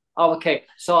me. Oh, okay,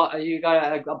 so you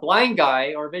got a blind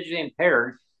guy or visually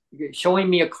impaired showing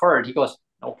me a card. He goes,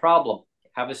 no problem.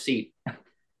 Have a seat.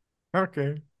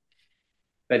 Okay.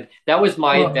 But that was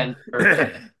my Well,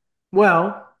 adventure.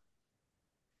 well,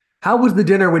 how was the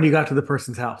dinner when you got to the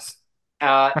person's house?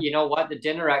 You know what? The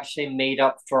dinner actually made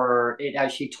up for it.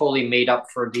 Actually, totally made up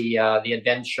for the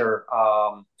adventure.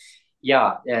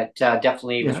 Yeah, it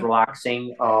definitely was Yeah.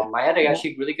 relaxing. I had Well,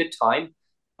 actually really good time.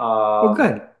 well, Um,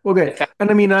 good. Well, in good. fact,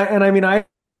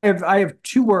 I have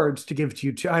two words to give to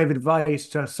you. I have advice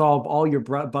to solve all your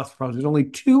bus problems. There's only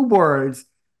two words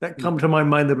that come to my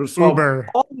mind that will solve Uber.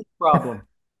 all this problem.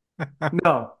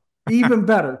 No, even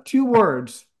better. Two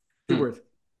words. Two hmm, words.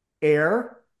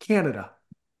 Air Canada.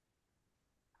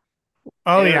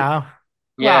 Oh Air, yeah.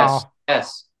 yes, Well,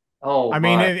 yes. Oh I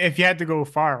mean, my, if you had to go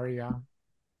far, yeah. Well,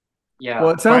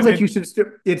 yeah. it sounds But like you should still.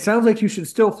 It sounds like you should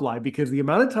still fly because the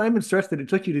amount of time and stress that it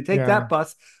took you to take yeah. that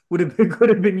bus could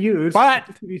have been used But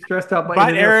to be stressed out by in but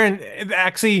an airport. Aaron,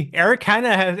 actually, Air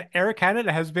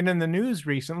Canada has been in the news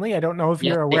recently. I don't know if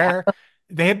Yes, you're they have. aware.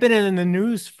 They have been in the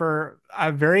news for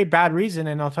a very bad reason,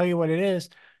 and I'll tell you what it is,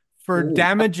 for Ooh,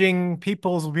 damaging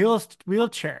people's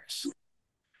wheelchairs.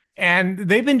 And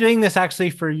they've been doing this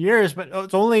actually for years, but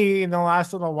it's only in the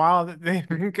last little while that they've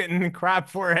been getting crap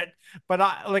for it. But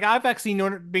I've actually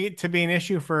known to be an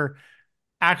issue for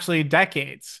actually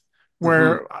decades, Hmm.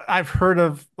 where I've heard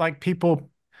of like people,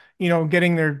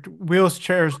 getting their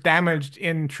wheelchairs damaged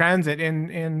in transit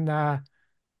in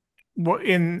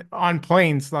on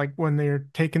planes, like when they're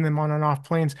taking them on and off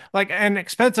planes, like, and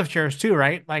expensive chairs too,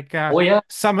 right? Like Oh yeah.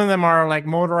 some of them are like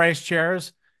motorized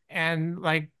chairs, and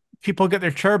like people get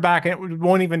their chair back and it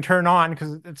won't even turn on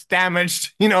because it's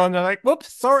damaged, and they're like,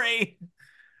 whoops, sorry.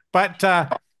 But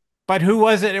who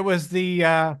was it? It was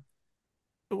the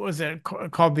was it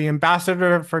called the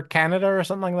ambassador for Canada or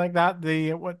something like that?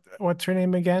 The what's her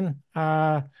name again?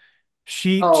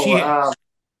 She Oh, she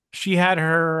she had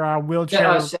her yeah,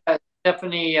 wheelchair. Stephanie,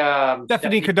 Stephanie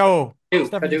Stephanie Cadeau.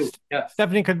 Cadu. Yeah,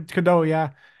 Stephanie Cadeau, yeah.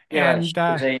 yeah. She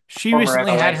And was a she former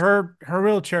recently had LA. her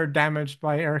wheelchair damaged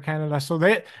by Air Canada. So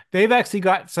they've actually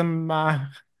got some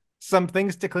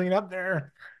things to clean up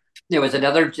there. There was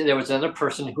another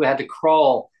person who had to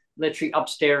crawl literally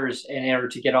upstairs in order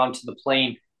to get onto the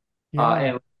plane. Yeah. And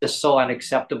it was just so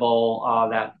unacceptable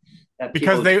that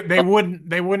Because people just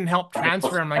they wouldn't help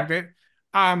transfer them like yeah. they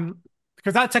um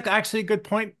because that's actually a good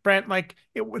point, Brent. Like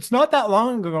it's not that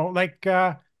long ago. Like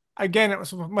again, it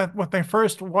was with my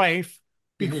first wife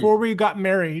Mhm. before we got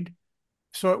married.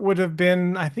 So it would have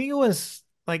been, I think it was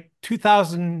like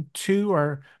 2002,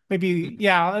 or maybe,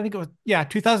 yeah, I think it was, yeah,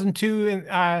 2002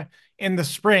 in the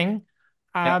spring.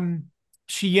 Yeah. Um,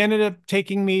 she ended up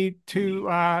taking me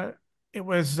to, it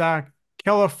was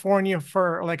California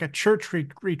for like a church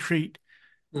retreat.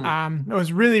 Mm. It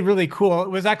was really, really cool. It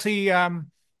was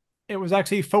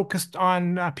actually focused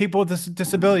on people with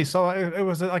disabilities. So it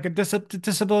was like a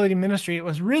disability ministry. It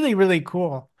was really, really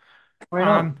cool. Right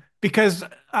on. Because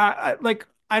like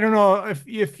I don't know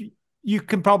if you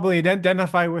can probably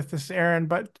identify with this, Aaron,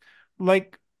 but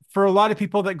like for a lot of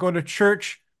people that go to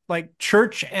church, like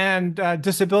church and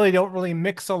disability don't really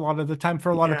mix a lot of the time for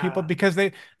a lot of people Yeah. because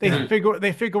they Mhm.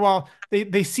 figure well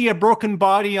they see a broken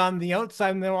body on the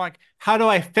outside and they're like, how do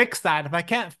I fix that? If I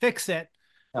can't fix it,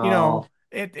 Oh,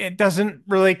 it doesn't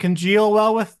really congeal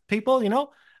well with people.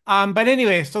 But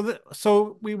anyway,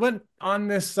 so we went on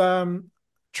this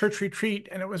church retreat,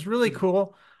 and it was really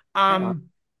cool. yeah.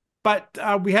 But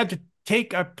we had to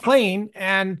take a plane,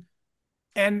 and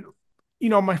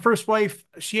my first wife,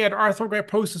 she had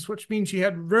arthrogryposis, which means she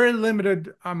had very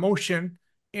limited motion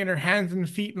in her hands and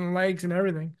feet and legs and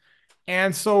everything.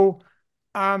 And so,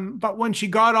 but when she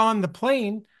got on the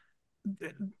plane,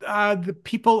 the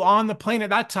people on the plane at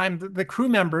that time, the crew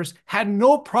members, had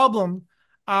no problem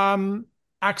um,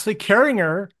 actually carrying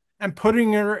her and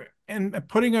putting her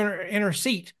in her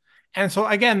seat. And so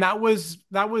again, that was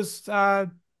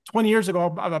 20 years ago,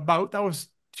 about that was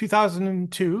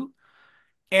 2002.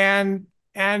 And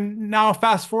now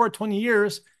fast forward 20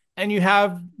 years, and you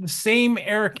have the same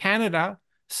Air Canada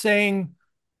saying,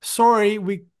 sorry,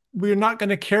 we're not going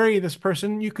to carry this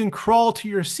person. You can crawl to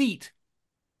your seat.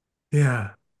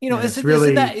 Yeah. Yeah. Isn't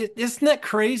isn't that isn't that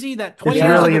crazy that 20 years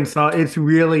Yeah. ago, It's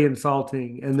really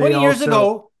insulting. And they 20 years also,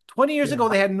 ago, 20 years ago, yeah.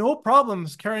 they had no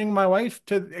problems carrying my wife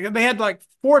they had like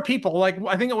four people, like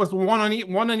I think it was one on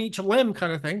each limb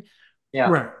kind of thing. Yeah.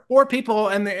 Right. Four people,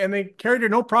 and they carried her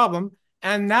no problem.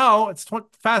 And now it's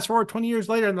fast forward 20 years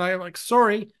later, and they're like,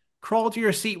 sorry, crawl to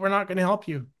your seat. We're not going to help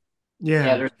you. Yeah.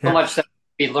 Yeah. There's so Yeah. much that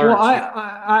can be Well, learned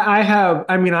too.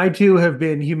 I mean, I too have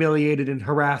been humiliated and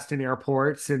harassed in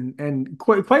airports, and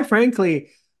quite frankly,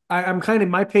 I'm kind of,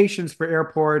 my patience for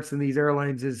airports and these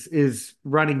airlines is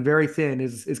running very thin,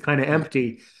 is kind of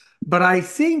empty. But I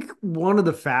think one of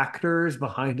the factors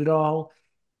behind it all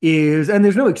is, and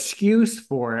there's no excuse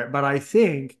for it, but I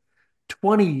think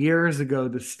 20 years ago,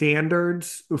 the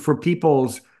standards for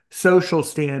people's social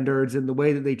standards and the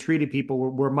way that they treated people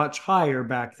were much higher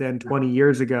back then, 20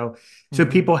 years ago. So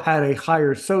Mhm. people had a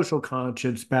higher social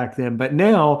conscience back then. But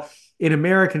now in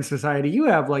American society, you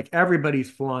have like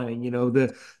everybody's flying,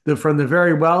 the from the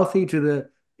very wealthy to the,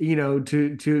 to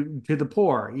the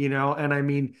poor, and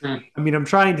Mm. I'm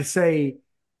trying to say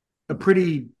a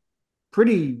pretty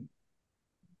Mhm.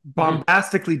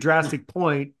 bombastically drastic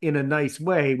point in a nice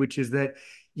way, which is that,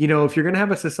 if you're going to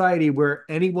have a society where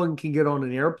anyone can get on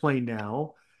an airplane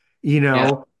now, you Yeah.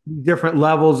 know, different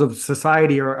levels of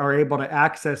society are able to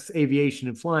access aviation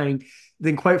and flying,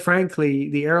 then quite frankly,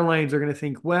 the airlines are going to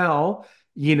think, well,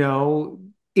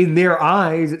 in their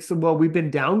eyes, it's, well, we've been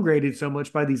downgraded so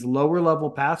much by these lower level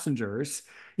passengers,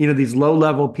 these low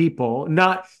level people,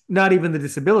 not even the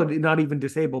disability, not even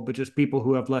disabled, but just people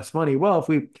who have less money. Well,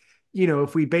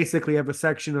 if we basically have a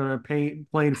section on a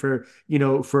plane for,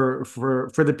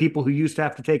 for the people who used to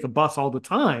have to take a bus all the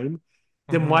time,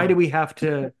 then why do we have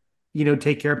to,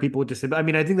 take care of people with disabilities? I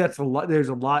mean, I think that's a lot. There's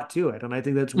a lot to it, and I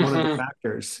think that's one of the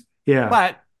factors. Yeah.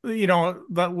 But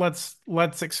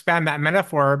let's expand that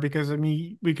metaphor, because I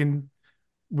mean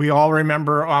we all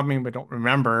remember, I mean, we don't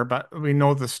remember, but we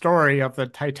know the story of the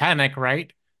Titanic,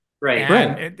 right? Right.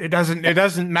 And Right. it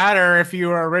doesn't matter if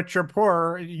you are rich or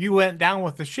poor, you went down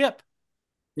with the ship,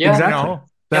 Yeah. Exactly.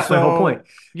 That's Yeah. my whole point.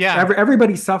 So yeah,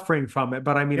 Everybody's suffering from it,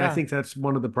 but I mean, I yeah. think that's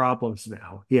one of the problems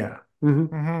now. Yeah. Hmm.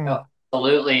 Hmm. Yeah,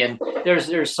 absolutely. And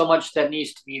there's so much that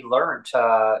needs to be learned,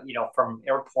 from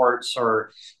airports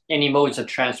or any modes of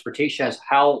transportation. As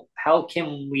how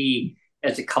can we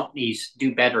as a companies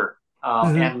do better,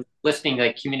 Hmm. and listening,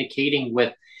 like communicating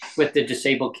with the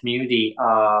disabled community,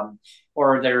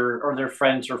 or their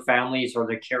friends or families or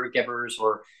their caregivers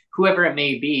or whoever it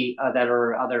may be, that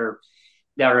are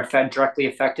directly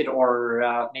affected,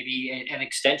 or maybe an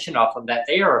extension of them that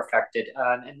they are affected,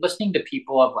 and listening to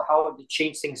people of how to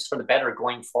change things for the better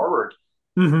going forward.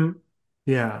 Hmm.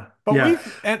 Yeah. But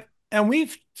Yeah.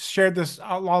 we've shared this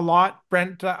a lot,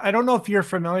 Brent. I don't know if you're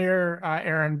familiar,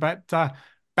 Aaron, but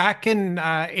back in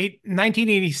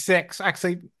 1986,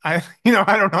 actually, I don't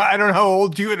know how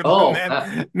old you would have been Oh,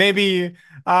 then. Maybe,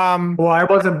 um, Well, I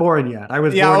wasn't born yet. I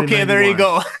was yeah, born in okay, there you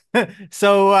 91. go.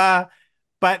 So,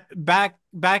 but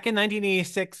back in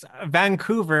 1986,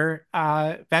 Vancouver,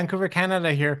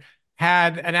 Canada here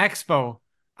had an expo,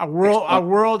 a excellent.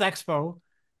 world expo,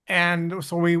 and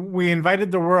so we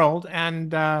invited the world,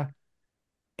 and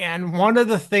one of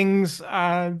the things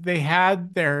they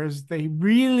had there is they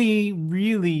really,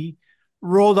 really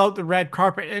rolled out the red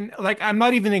carpet. And like, I'm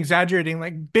not even exaggerating,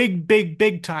 like big, big,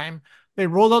 big time. They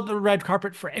rolled out the red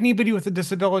carpet for anybody with a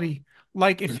disability.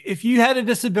 Like if you had a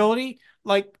disability,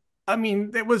 like, I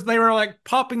mean, they were like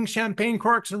popping champagne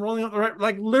corks and rolling out the red,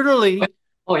 like literally,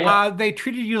 Oh yeah. they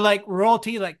treated you like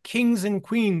royalty, like kings and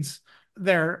queens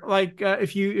there. Like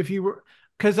if you were,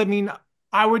 because I mean,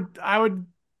 I would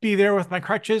be there with my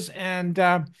crutches, and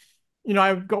I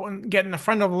would go and get in the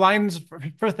front of the lines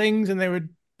for things, and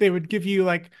they would give you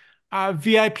like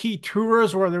VIP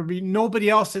tours where there'd be nobody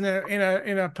else in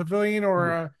a pavilion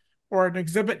or an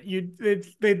exhibit.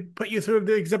 They'd put you through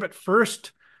the exhibit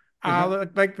first.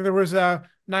 Mm-hmm. Like there was a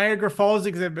Niagara Falls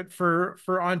exhibit for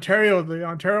Ontario, the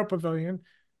Ontario Pavilion.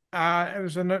 It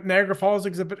was a Niagara Falls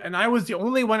exhibit, and I was the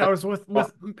only one. I was with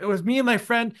it was me and my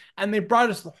friend, and they brought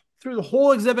us through the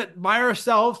whole exhibit by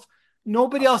ourselves.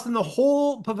 Nobody else in the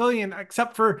whole pavilion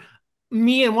except for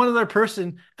me and one other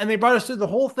person, and they brought us through the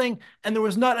whole thing, and there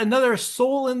was not another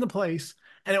soul in the place,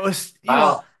 and it was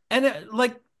Wow. and it,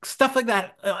 like stuff like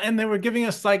that, and they were giving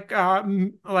us like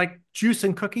juice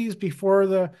and cookies before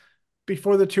the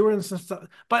tour and stuff.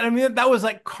 But I mean, that was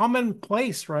like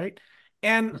commonplace, right?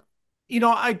 And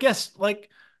I guess like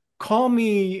call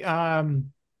me I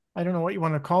don't know what you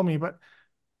want to call me, but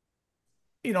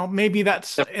maybe The,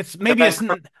 the it's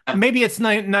Vancouver, maybe it's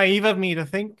naive of me to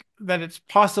think that it's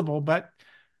possible, but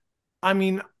I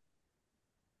mean,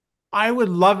 I would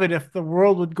love it if the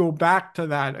world would go back to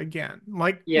that again.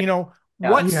 Like, yeah, yeah,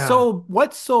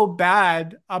 what's so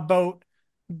bad about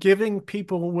giving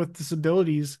people with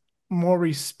disabilities more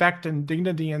respect and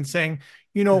dignity, and saying,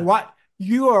 you know Yeah. what,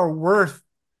 you are worth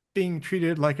being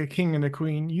treated like a king and a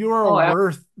queen. You are oh,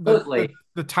 worth absolutely.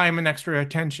 the time and extra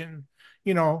attention,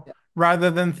 rather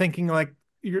than thinking like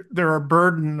they're a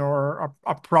burden or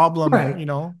a problem, Right.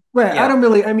 Right. I Yeah. don't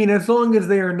really, I mean, as long as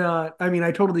they are not, I mean,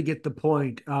 I totally get the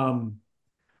point,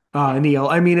 Neil.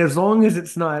 I mean, as long as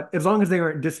they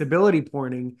aren't disability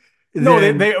porning, No,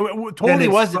 then it totally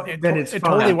wasn't. it's It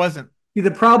totally Yeah. fine. wasn't. See,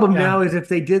 the problem Yeah. now is if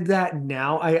they did that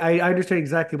now, I understand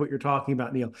exactly what you're talking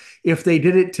about, Neil. If they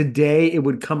did it today, it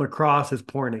would come across as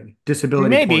porning,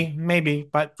 disability porn, Maybe,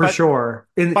 but for sure.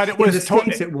 but it In the was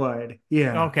States, it would.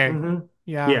 Yeah. okay. Hmm.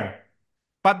 Yeah. Yeah.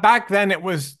 But back then it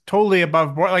was totally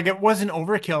above board. Like it wasn't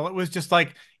overkill. It was just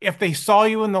like if they saw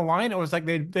you in the line, it was like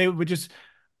they would just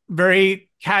very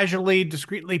casually,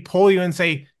 discreetly pull you and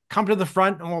say, "Come to the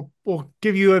front, and we'll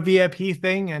give you a VIP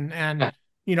thing." And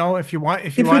if you If want,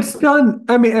 it's done,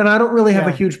 I mean, and I don't really have a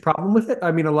yeah, huge problem with it.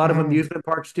 I mean, a lot of mhm, amusement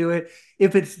parks do it.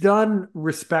 If it's done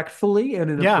respectfully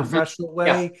and in a yeah, Mhm. professional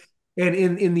Yeah. way, and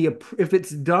if it's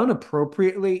done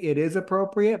appropriately, it is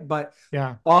appropriate. But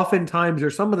yeah, oftentimes, or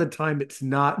some of the time, it's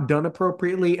not done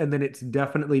appropriately, and then it's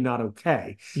definitely not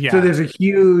okay. So yeah, there's a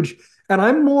huge, and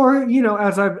I'm more,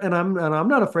 I'm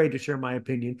not afraid to share my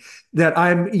opinion that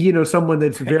I'm, someone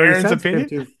that's very Aaron's sensitive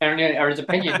opinion? to. Aaron's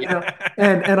opinion. You Yeah. know,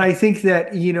 and I think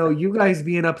that, you guys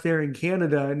being up there in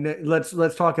Canada, and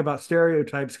let's talk about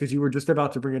stereotypes because you were just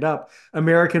about to bring it up.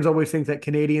 Americans always think that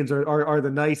Canadians are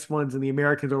the nice ones and the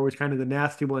Americans are always kind of the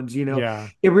nasty ones, Yeah.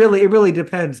 It really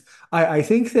depends. I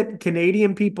think that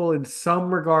Canadian people in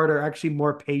some regard are actually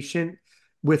more patient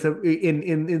with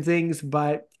in things,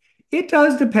 but it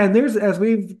does depend. As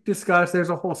we've discussed, there's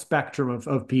a whole spectrum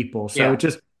of people. So Yeah. it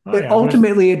just Oh it yeah,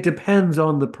 ultimately it depends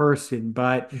on the person,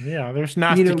 but there's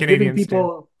nasty giving Canadians too.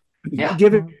 people Yeah.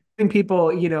 giving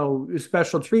people,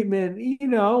 special treatment,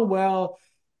 well,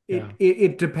 Yeah.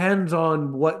 it depends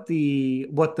on what the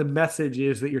message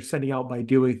is that you're sending out by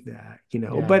doing that,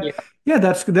 Yeah. But Yeah. yeah,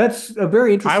 that's a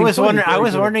very interesting point. I Very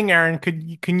was good. wondering, Aaron,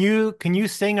 can you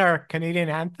sing our Canadian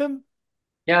anthem?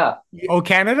 Yeah. Oh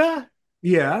Canada?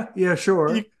 Yeah,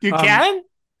 sure. You can?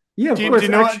 Yeah, of Do course. you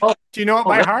know it? Oh, Do you know it oh,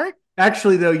 by really? heart?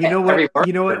 Actually, though, you know Every what?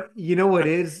 word. What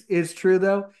is true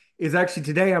though is actually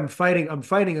today I'm fighting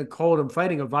a cold. I'm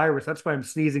fighting a virus. That's why I'm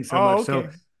sneezing so Oh, much. So okay.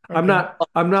 I'm Okay. not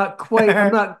I'm not quite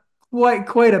I'm not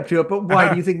quite up to it. But why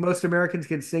do you think most Americans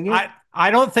can sing it?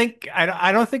 I don't think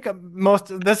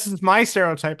most, this is my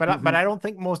stereotype, but I Mhm. don't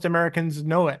think most Americans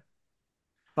know it.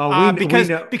 Oh, we know Because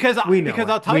it. We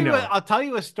know it. I'll tell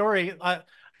you a story. Wait a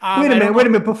I don't minute. Wait know.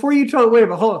 a minute. Before you tell, wait a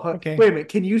minute. Hold on. Okay. Wait a minute.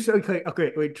 Can you say?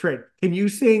 Okay. Wait, Trey. Can you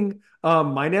sing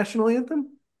my national anthem?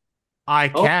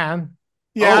 I Oh, can. oh,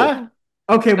 Yeah.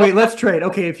 Okay. no. Wait. Let's trade.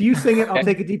 Okay. If you sing it, I'll Okay.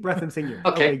 take a deep breath and sing yours.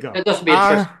 Okay. Okay. Go. That doesn't be a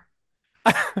trick.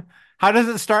 Uh, how does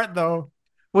it start though?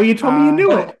 Well, you told me you Uh,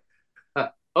 knew Oh, it.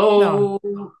 no. oh,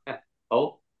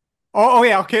 oh, Oh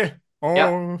yeah, okay. yeah.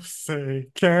 Oh, say,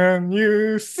 can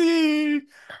you see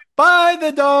by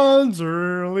the dawn's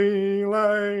early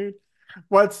light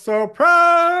what so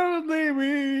proudly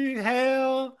we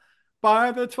hail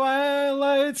by the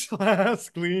twilight's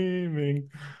last gleaming,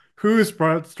 whose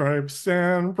broad stripes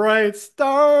and bright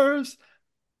stars,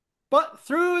 but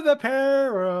through the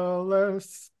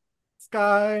perilous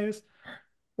skies,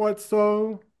 what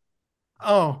so?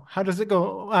 Oh, how does it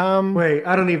go? Wait,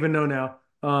 I don't even know now.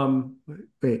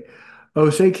 Wait. Oh,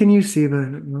 say, can you see?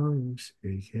 Oh, say,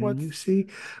 can you What's see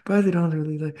by the dawn's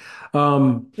early light?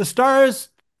 Um, the stars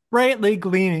brightly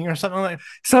gleaming or something like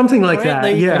something like that.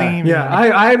 brightly Yeah. gleaming.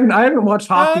 I haven't watched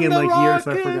hockey And in the like years,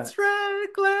 so I forgot. rocket's red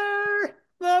glare,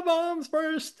 the bombs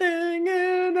bursting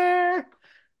in air,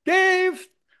 gave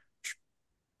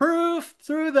proof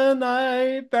through the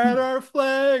night that our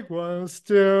flag was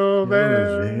still It was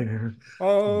there. there.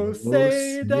 Oh, Oh, say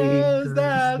say does does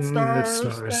that that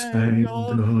star-spangled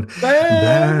star-spangled banner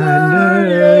banner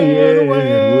yet yet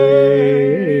wave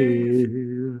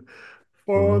wave for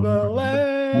for the the... Mhm.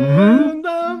 land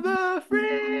of the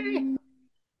free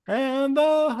and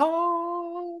the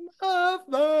home of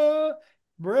the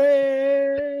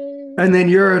brave. And then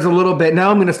yours a little bit. Now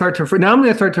I'm going to start to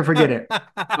forget it.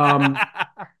 Um,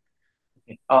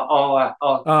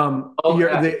 you're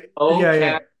the Oh, yeah,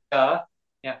 yeah. Canada.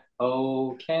 Yeah.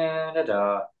 Oh,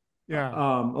 Canada. Yeah.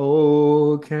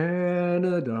 Oh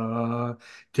Canada,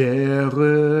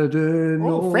 terre de Oh,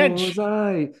 nos French.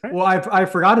 aïeux. Well, I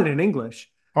forgot it in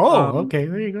English. Oh, Um, okay.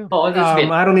 There you go. Oh, this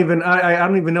bit. I don't even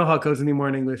know how it goes anymore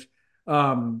in English.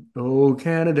 Oh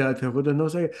Canada, terre de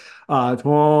nos aïeux, à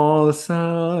toi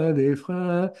sein des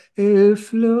freins et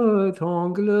flottant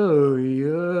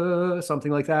glorieux,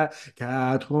 something like that.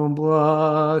 Quatre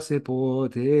bras c'est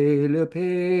porter le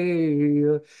pays.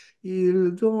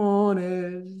 Il donne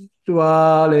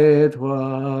étoile,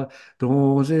 étoile,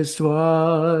 dont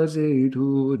histoires et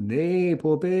toute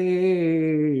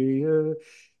épopée.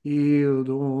 Il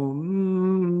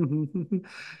donne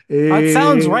That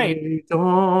sounds right. et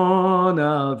t'en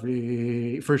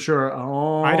avait, for sure, I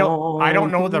en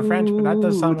don't know the French, but that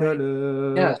does tout sound à right. Yeah,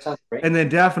 l'heure. it sounds great. And then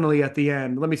definitely at the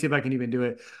end, let me see if I can even do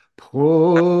it.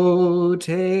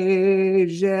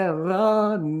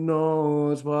 Protégera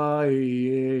nos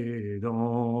foyers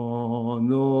dans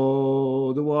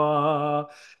nos doigts.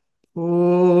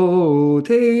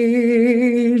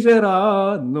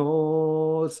 Protégera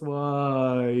nos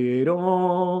foyers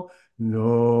dans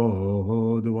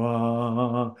nos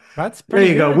doigts. That's There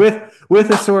pretty you go. good. With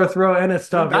a sore throat and a That's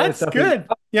stuffing. good.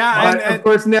 Yeah, Awesome. But of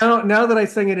course, now that I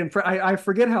sing it in French, I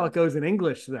forget how it goes in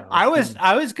English, though. I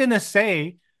was gonna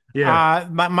say, Yeah.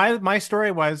 my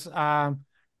story was,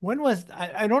 when was,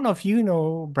 I don't know if you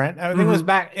know, Brent. I think it was Mhm.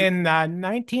 back in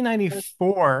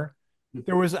 1994.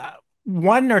 There was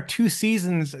one or two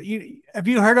seasons. Have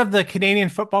you heard of the Canadian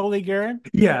Football League, Aaron?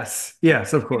 Yes,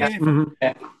 of course. Yeah. Canadian, Mhm.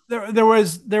 Yeah. there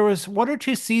was one or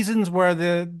two seasons where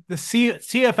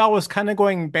CFL was kind of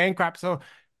going bankrupt. So,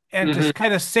 and Mhm. just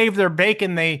kind of save their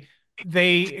bacon, they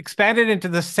expanded into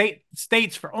the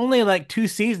states for only like 2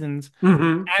 seasons,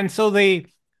 Hmm. and so they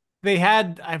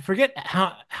had, I forget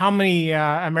how many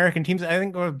American teams. I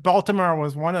think it was Baltimore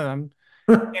was one of them,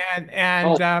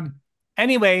 Oh, and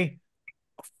anyway,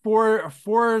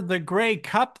 for the Grey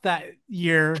Cup that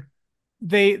year,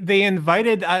 they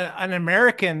invited an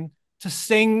American to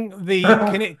sing the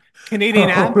Canadian Oh,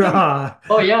 anthem,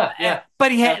 oh yeah, yeah.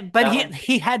 but Yeah, that one.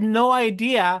 he had no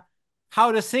idea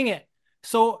how to sing it.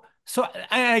 So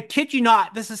I kid you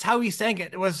not, this is how he sang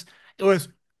it. It was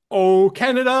oh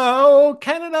Canada, oh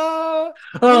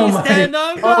we my stand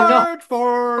on Oh no. guard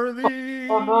for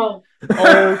Oh thee. no.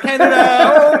 Oh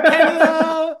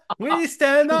Canada, we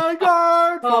stand on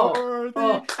guard Oh, for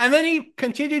thee. oh, And then he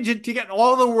continued to get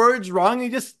all the words wrong. He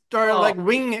just started like oh.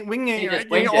 winging He just it,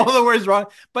 getting winged all it. the words wrong.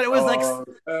 But it was like Oh,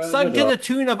 sung to Canada. the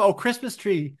tune of "Oh Christmas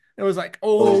Tree." It was like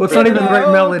Oh, "Oh Well, it's not even Canada, the right oh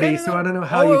melody, so I Canada." don't know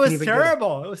how Oh, you it can was even get it.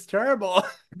 terrible. It was terrible.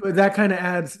 But that kind of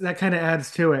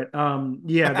adds to it.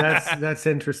 Yeah, that's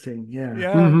interesting. Yeah.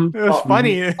 Yeah, Hmm. it was oh.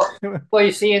 Hmm. funny. Well,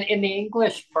 you see, in the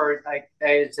English part, like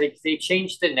they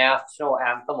changed the national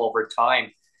anthem over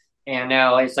time, and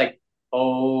now it's like,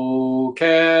 "Oh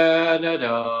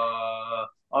Canada,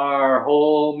 our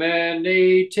home and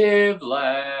native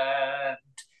land,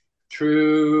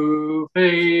 true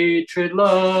patriot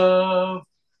love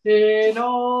in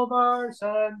all our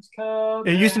sons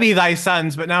It used to command." be "Thy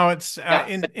Sons," but now it's Yeah,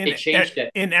 but they changed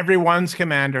it. in everyone's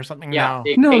command or something Yeah,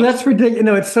 now. they No, changed that's ridiculous.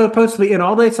 No, it's supposed to be in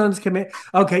all thy sons commit.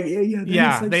 Okay, yeah, yeah. Then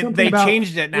it's Yeah, like something they about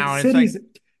changed it with now. It's like cities.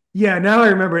 Yeah, now I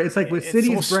remember. It's like with it's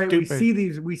so cities bright, stupid.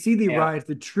 we see the yeah, rise,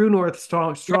 the true north,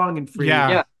 yeah, strong and free. Yeah,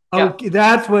 yeah, yeah, Okay,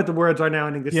 that's what the words are now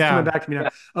in English. It's coming yeah, back to me now. yeah,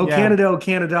 yeah. Oh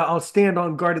Canada, I'll stand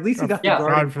on guard. At least they got the yeah.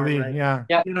 guarding God for part thee. right. Yeah,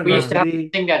 Yeah, Stand on we guard used yeah, to for have to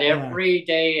thee. sing that Yeah, every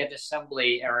day at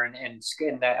assembly or in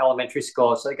the elementary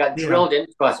school. So it got yeah, drilled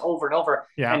into us over and over.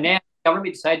 yeah, And then the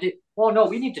government decided, well, no,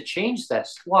 we need to change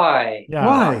this. Why? yeah.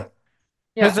 Why? why?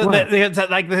 Yeah. Why?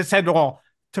 Like they said, well,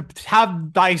 to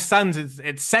have thy sons is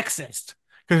it's sexist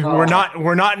because Oh,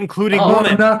 we're not including oh, Oh,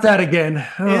 women. not that again.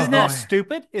 Oh Isn't that boy.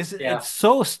 stupid? yeah, It's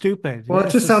so stupid. Well, it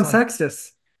It's just just sounds like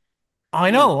sexist.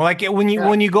 I hmm, know, like yeah,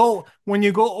 when you go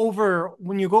over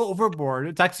when you go overboard,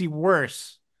 it's actually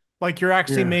worse. Like you're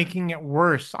actually Yeah. making it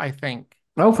worse, I think.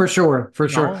 Oh, for sure, for You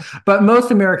sure. know? But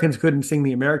most Americans couldn't sing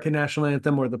the American national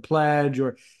anthem or the pledge.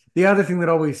 Or the other thing that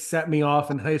always set me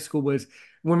off in high school was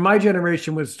when my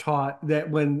generation was taught that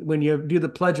when you do the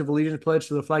Pledge of Allegiance, pledge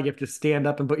to the flag, you have to stand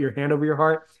up and put your hand over your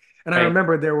heart. And I right.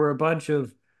 remember there were a bunch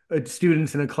of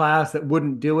students in a class that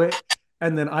wouldn't do it,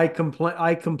 and then I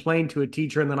complained to a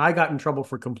teacher, and then I got in trouble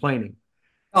for complaining.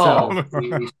 Oh, So.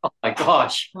 geez. Oh my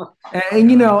gosh.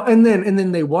 And Yeah. and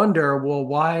then they wonder, well,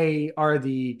 why are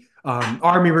the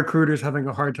army recruiters having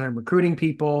a hard time recruiting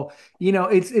people?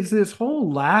 It's this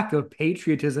whole lack of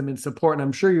patriotism and support, and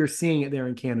I'm sure you're seeing it there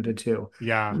in Canada too.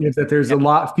 Yeah. Is that there's Yeah, a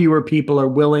lot fewer people are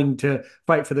willing to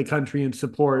fight for the country and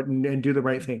support and do the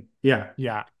right thing. Yeah.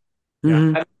 Yeah. Yeah.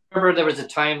 Hmm. I remember there was a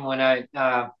time when I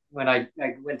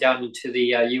went down into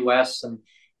the U.S. and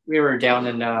we were down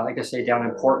in like I say down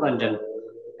in Portland and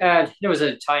there was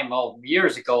a time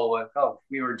years ago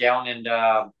we were down in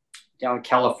down in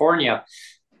California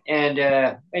and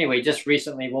anyway just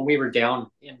recently when we were down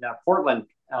in Portland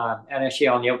and actually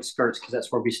on the outskirts because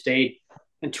that's where we stayed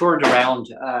and toured around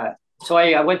so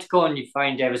I went to go and you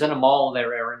find I was in a mall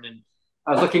there, Aaron, and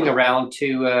I was looking around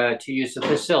to use the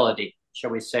facility,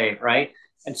 shall we say, right?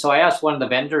 And so I asked one of the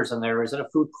vendors, and there was in a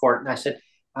food court, and I said,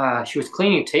 she was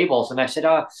cleaning tables, and I said,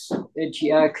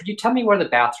 could you tell me where the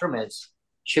bathroom is?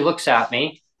 She looks at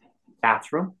me,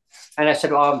 bathroom, and I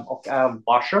said, okay,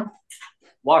 washroom,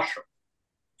 washroom.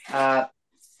 Uh,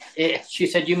 she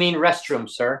said, you mean restroom,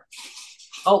 sir?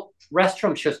 Oh,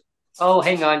 restroom. She goes, oh,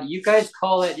 hang on. You guys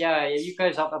call it, yeah, you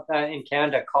guys up in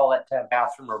Canada call it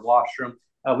bathroom or washroom.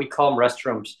 We call them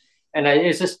restrooms. And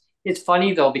it's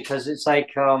funny though, because it's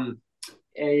like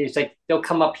they'll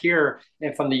come up here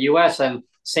and from the US and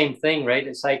same thing, right?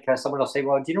 It's like someone will say,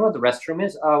 well, do you know where the restroom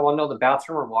is? Well, no, the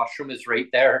bathroom or washroom is right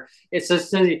there. It's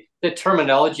just the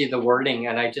terminology, the wording.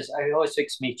 And I always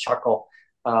makes me chuckle.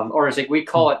 Or it's like we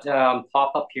call it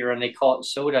pop up here and they call it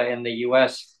soda in the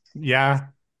US.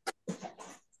 Yeah.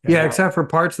 Yeah, Yeah. except for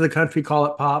parts of the country call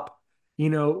it pop.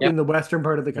 Yep. In the western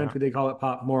part of the Yeah. country, they call it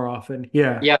pop more often.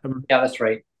 Yeah. Yeah. Yeah, that's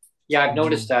right. Yeah, I've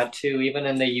noticed Mhm. that too. Even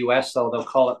in the US, though, they'll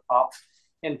call it pop,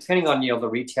 and depending on the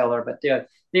retailer, but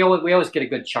we always get a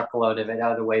good chuckle out of it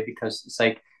out of the way because it's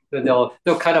like they'll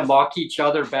kind of mock each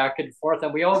other back and forth,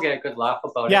 and we all get a good laugh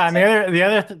about it. Yeah, It's and like the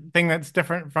other thing that's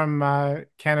different from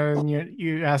Canada and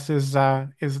US is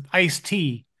iced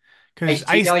tea, because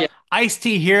iced tea. Oh yeah, iced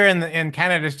tea here in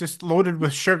Canada is just loaded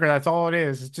with sugar. That's all it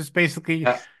is. It's just basically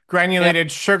yeah, yeah,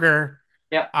 granulated sugar.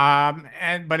 yeah.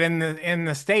 But in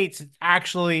the States, it's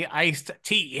actually iced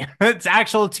tea. It's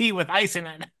actual tea with ice in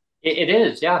it. It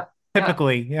is. Yeah, yeah.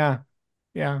 Typically, yeah,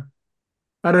 yeah.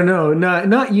 I don't know.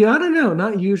 Not you. I don't know.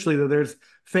 Not usually though. There's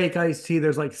fake iced tea.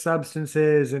 There's like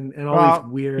substances and all these Well,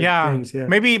 weird yeah. things. Yeah.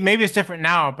 Maybe it's different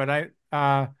now, but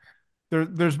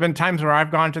there's been times where I've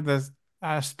gone to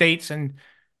the States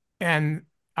and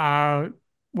uh,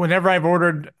 whenever I've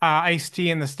ordered iced tea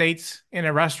in the States in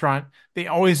a restaurant, they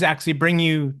always actually bring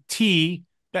you tea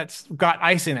that's got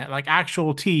ice in it, like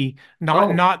actual tea,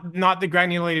 Oh, not the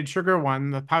granulated sugar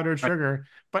one, the powdered right. sugar,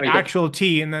 but Or you get actual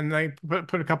tea, and then they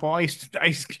put a couple ice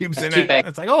cubes in tea it. bag,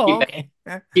 It's like, tea oh, bag,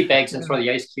 okay. tea bags, and Yeah, throw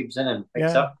the ice cubes in and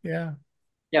mix yeah, up. yeah.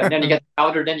 Yeah, and then you get the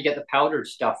powder. Then you get the powdered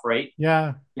stuff, right?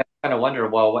 Yeah. You kind of wonder,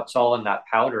 well, what's all in that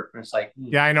powder? And it's like,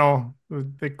 Yeah, I know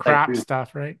the like crap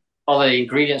stuff, right? all the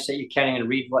ingredients that you can't even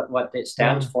read what it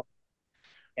stands Yeah. for.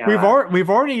 Yeah. We've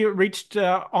already reached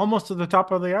almost to the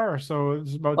top of the hour, so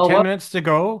it's about Oh 10 well. minutes to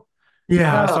go.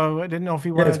 Yeah. So I didn't know if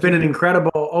you Yeah. It's wanted to been an do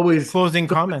incredible, always, closing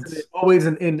it's comments. always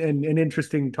an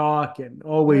interesting talk and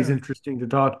always Yeah. interesting to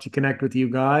talk to connect with you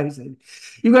guys. And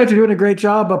you guys are doing a great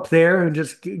job up there and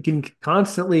just can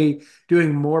constantly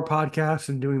doing more podcasts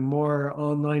and doing more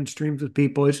online streams with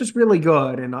people. It's just really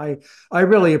good. And I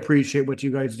really appreciate what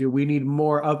you guys do. We need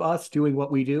more of us doing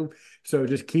what we do. So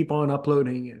just keep on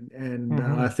uploading Hmm.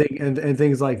 and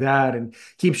things like that, and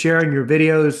keep sharing your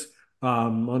videos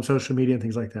on social media and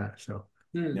things like that. So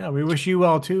Hmm. Yeah, we wish you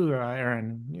well too,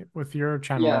 Aaron, with your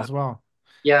channel Yeah. as well.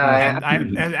 Yeah. And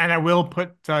I will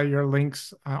put your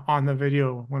links on the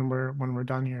video when we're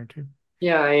done here too.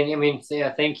 Yeah, I mean,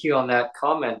 yeah, thank you on that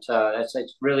comment. That's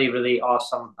it's really, really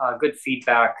awesome. Good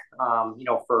feedback.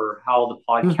 For how the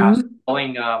podcast is mhm.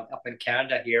 going up in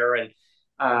Canada here, and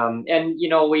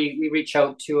we reach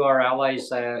out to our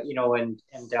allies, and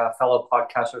fellow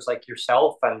podcasters like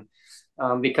yourself, and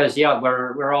because yeah,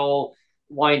 we're all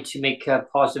wanting to make a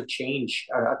positive change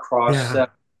Yeah.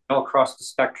 across the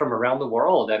spectrum around the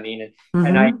world. I mean,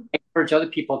 and I Hmm. encourage other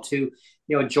people to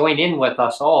join in with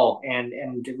us all and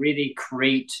really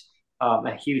create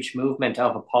a huge movement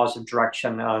of a positive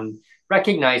direction on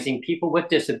recognizing people with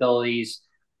disabilities.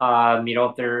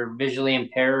 If they're visually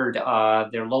impaired,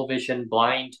 they're low vision,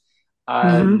 blind,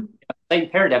 Hmm. sight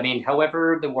impaired. I mean,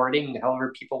 however the wording,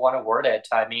 however people want to word it.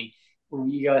 I mean,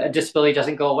 a disability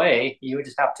doesn't go away. You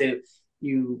just have to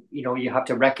you have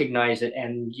to recognize it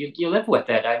and you live with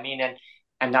it. I mean,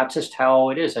 and that's just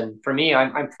how it is. And for me,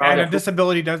 I'm proud And a of who.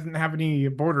 disability doesn't have any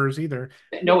borders either.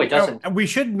 No, it doesn't. We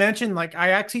should mention, like, I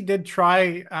actually did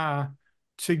try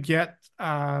to get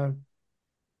um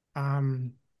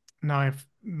no,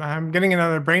 I'm getting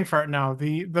another brain fart now.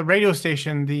 The radio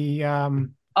station, the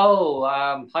Oh,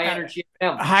 high uh, energy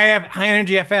FM. high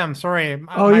energy FM. Sorry,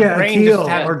 Oh my yeah, brain just Akil,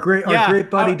 Yeah, had. our Yeah, great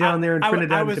buddy down there in I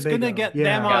Trinidad and was gonna Tobago. get them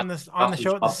Yeah. yeah, on the awesome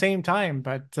show at the job. same time,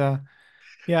 but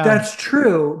yeah. That's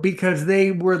true because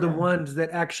they were the Yeah. ones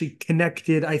that actually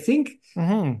connected. I think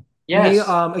Hmm. Yes,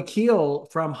 Akil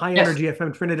from High yes, Energy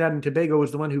FM Trinidad and Tobago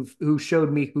was the one who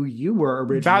showed me who you were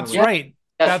That's yeah, originally. right.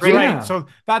 that's That's right. right. Yeah. So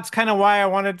that's kind of why I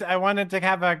wanted to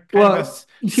have a kind of a Well,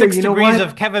 here, six you know degrees of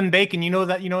what? Kevin Bacon. You know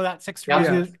that six Yeah,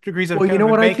 Yeah. degrees of Well, you know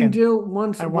Kevin what I can Bacon. do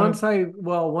I wanted.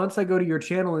 once I go to your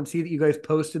channel and see that you guys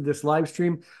posted this live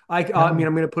stream, I Yeah. mean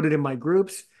I'm going to put it in my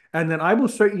groups, and then I will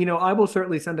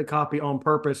certainly send a copy on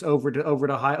purpose over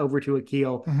to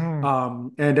Akil, Hmm.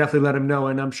 and definitely let him know,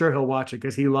 and I'm sure he'll watch it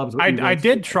because he loves what you I guys do.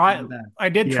 did try. I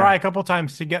did try Yeah. a couple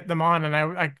times to get them on, and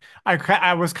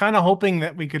I was kind of hoping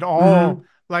that we could all, Hmm.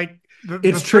 like, the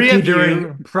It's three tricky of during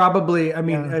you. probably, I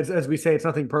mean, Yeah, as we say, it's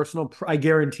nothing personal. I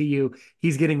guarantee you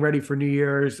he's getting ready for New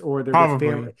Year's or they're with family.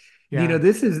 probably. Yeah,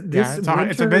 This it's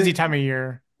a busy winter. time of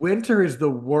year. Winter is the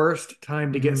worst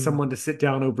time to get Hmm. someone to sit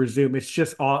down over Zoom. It's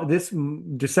just all this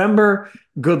December.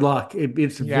 Good luck.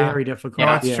 It's Yeah, very no, difficult.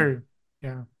 yeah, it's Yeah. true.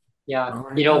 Yeah. yeah. All You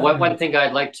right. know Well, what? One thing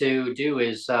I'd like to do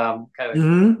is kind of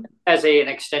mhm. as an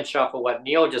extension off of what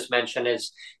Neil just mentioned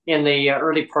is in the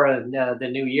early part of the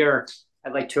new year,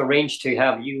 I'd like to arrange to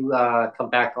have you come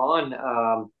back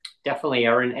on. Definitely,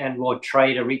 Aaron, and we'll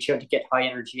try to reach out to get High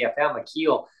Energy FM,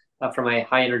 Akil from a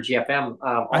High Energy FM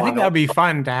I think on. that would be Also.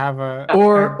 fun to have a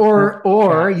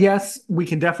Or chat. yes, we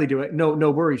can definitely do it. No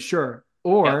worries, sure.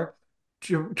 Yeah. Or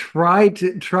try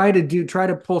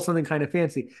to pull something kind of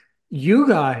fancy. You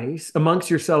guys amongst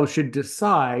yourselves should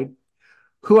decide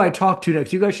who I talk to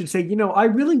next. You guys should say, I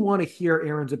really want to hear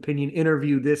Aaron's opinion,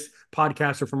 interview this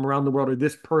podcaster from around the world or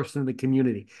this person in the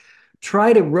community.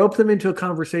 Try to rope them into a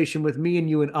conversation with me and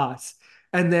you and us.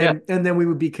 And Yeah. then we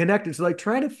would be connected. So like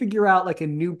try to figure out like a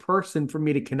new person for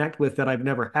me to connect with that I've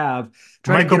never have.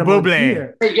 Try to Michael get them on Bublé.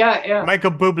 here. Yeah, yeah.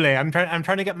 Michael Bublé. I'm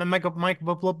trying to get my Michael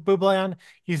Bublé on.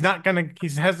 He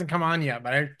hasn't come on yet,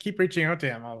 but I keep reaching out to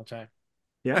him all the time.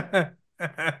 Yeah.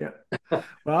 Yeah.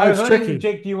 Well, I was it's wondering, tricky.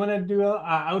 Jake, do you want to do a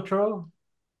outro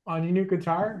on your new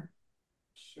guitar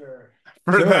Sure.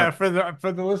 for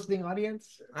Sure. the listening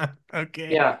audience?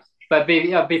 Okay. Yeah. But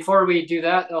before we do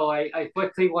that, though, I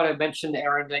quickly want to mention,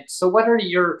 Aaron, like, so what are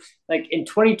your, like, in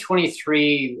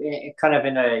 2023, kind of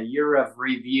in a year of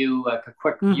review, like a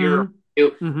quick year of Mm-hmm.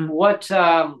 review, Mm-hmm. what,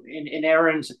 in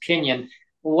Aaron's opinion,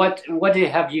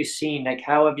 have you seen? Like,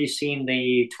 how have you seen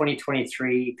the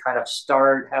 2023 kind of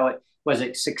start? How it was it It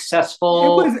was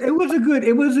successful? it was a good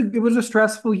it was a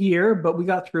stressful year, but we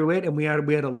got through it and we had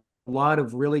a lot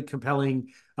of really compelling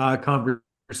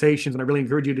conversations. And I really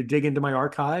encourage you to dig into my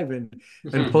archive and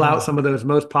pull out some of those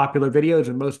most popular videos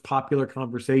and most popular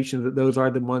conversations. That those are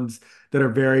the ones that are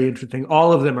very interesting.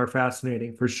 All of them are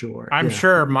fascinating for sure. I'm Yeah.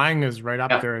 sure mine is right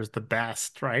up Yeah. there as the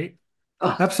best, right?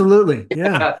 Absolutely.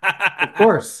 Yeah. Yeah. Of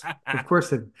course. Of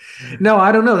course. No,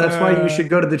 I don't know. That's why you Uh, should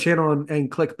go to the channel and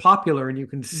click popular and you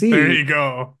can there you see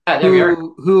go. Yeah, there we are.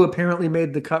 who apparently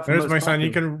made the cut for There's most my son.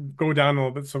 You popular. can go down a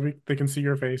little bit so they can see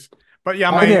your face. But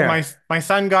yeah, Hi there. my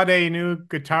son got a new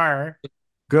guitar.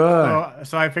 Good.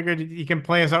 So I figured he can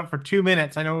play us out for 2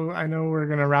 minutes. I know we're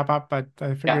gonna wrap up, but I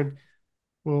Yeah, figured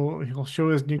he'll show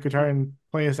his new guitar and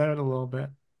play us out a little bit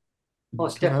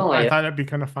most because I definitely. thought it'd be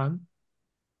kind of fun.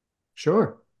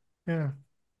 Sure. Yeah.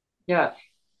 Yeah.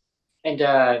 And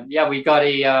yeah, we got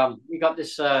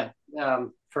this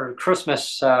for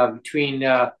Christmas between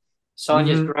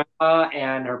Sonia's Hmm. grandma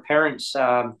and her parents.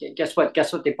 Guess what?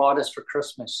 Guess what they bought us for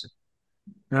Christmas?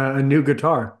 A new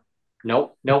guitar.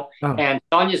 Nope, nope. Oh, And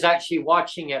Sonia's actually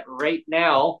watching it right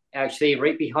now, actually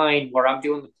right behind where I'm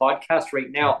doing the podcast right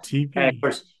A now. And of TV.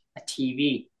 course, a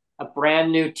TV, a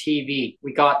brand new TV.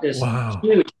 We got this wow.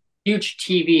 huge, huge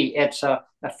TV. It's a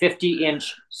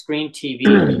 50-inch screen TV.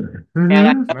 And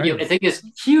I Hmm. tell you, I Nice. think it's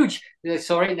huge.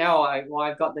 So right now, while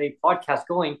I've got the podcast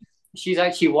going, she's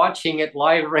actually watching it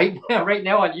live right now, right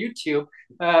now on YouTube,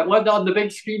 one on the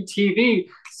big screen TV.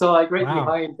 So like right Wow.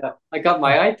 behind, I got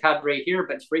my iPad right here,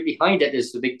 but right behind it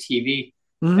is the big TV.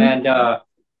 Hmm. And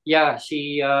yeah,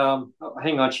 she oh,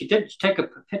 hang on, she did take a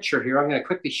picture here. I'm going to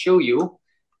quickly show you.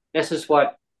 This is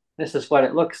what this is what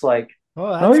it looks like. Oh,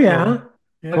 Oh that's yeah. cool.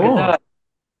 Look at Yeah. that.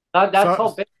 Cool. That's So how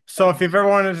big. so if you've ever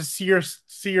wanted to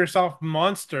see yourself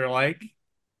monster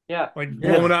Yeah, like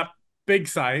Yeah. blown up big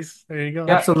size, there you go.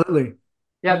 yeah. Absolutely.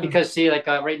 Yeah, Yeah. because see, like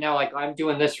right now, like I'm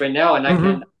doing this right now, and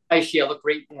Hmm. actually I look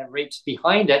right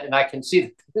behind it, and I can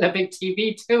see the big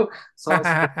TV too. So it's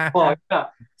like, oh yeah,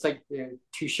 it's like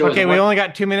two shows Okay, in we one. only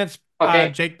got 2 minutes, Okay,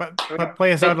 Jake, here we but go.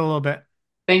 play us out a little bit.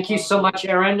 Thank you so much,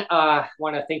 Aaron.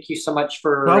 Want to thank you so much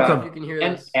for Welcome. you can hear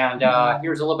this. And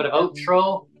here's a little bit of Mm.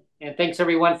 outro. And thanks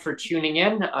everyone for tuning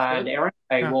in. And Aaron,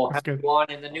 I Yeah, will that's have good. you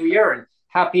on in the new year. And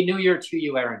happy New Year to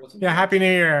you, Aaron. Yeah, Happy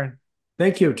New Year.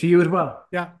 Thank you to you as well.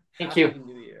 Yeah. Thank you.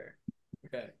 New Year.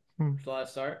 Okay. Hmm. Shall I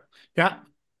start? Yeah.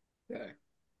 Okay.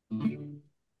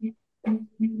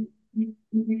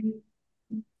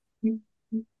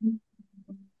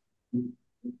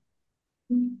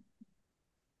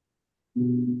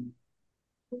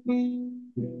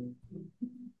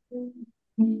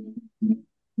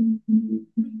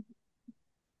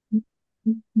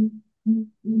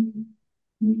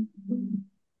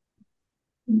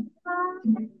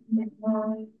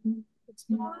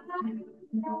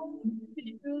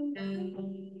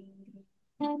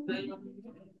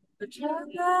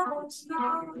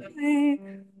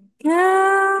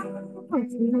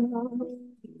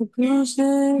 The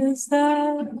places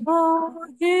that are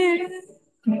here.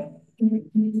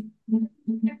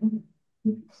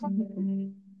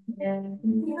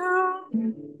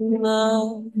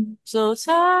 Love so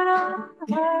tired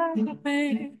of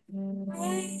me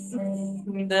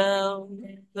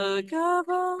down the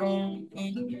government.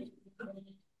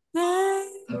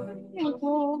 They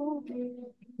go,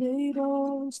 they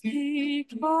don't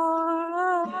speak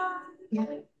for us.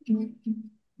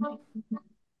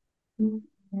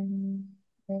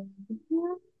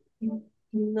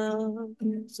 Love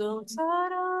so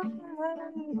tired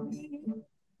of me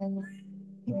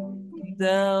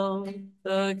down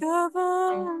the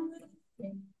government.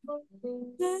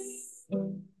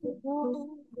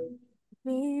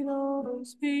 They don't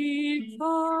speak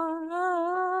for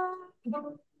us.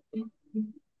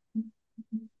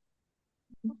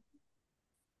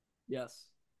 Yes.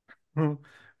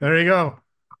 There you go.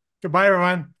 Goodbye,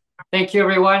 everyone. Thank you,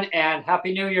 everyone, and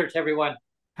Happy New Year to everyone.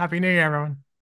 Happy New Year, everyone.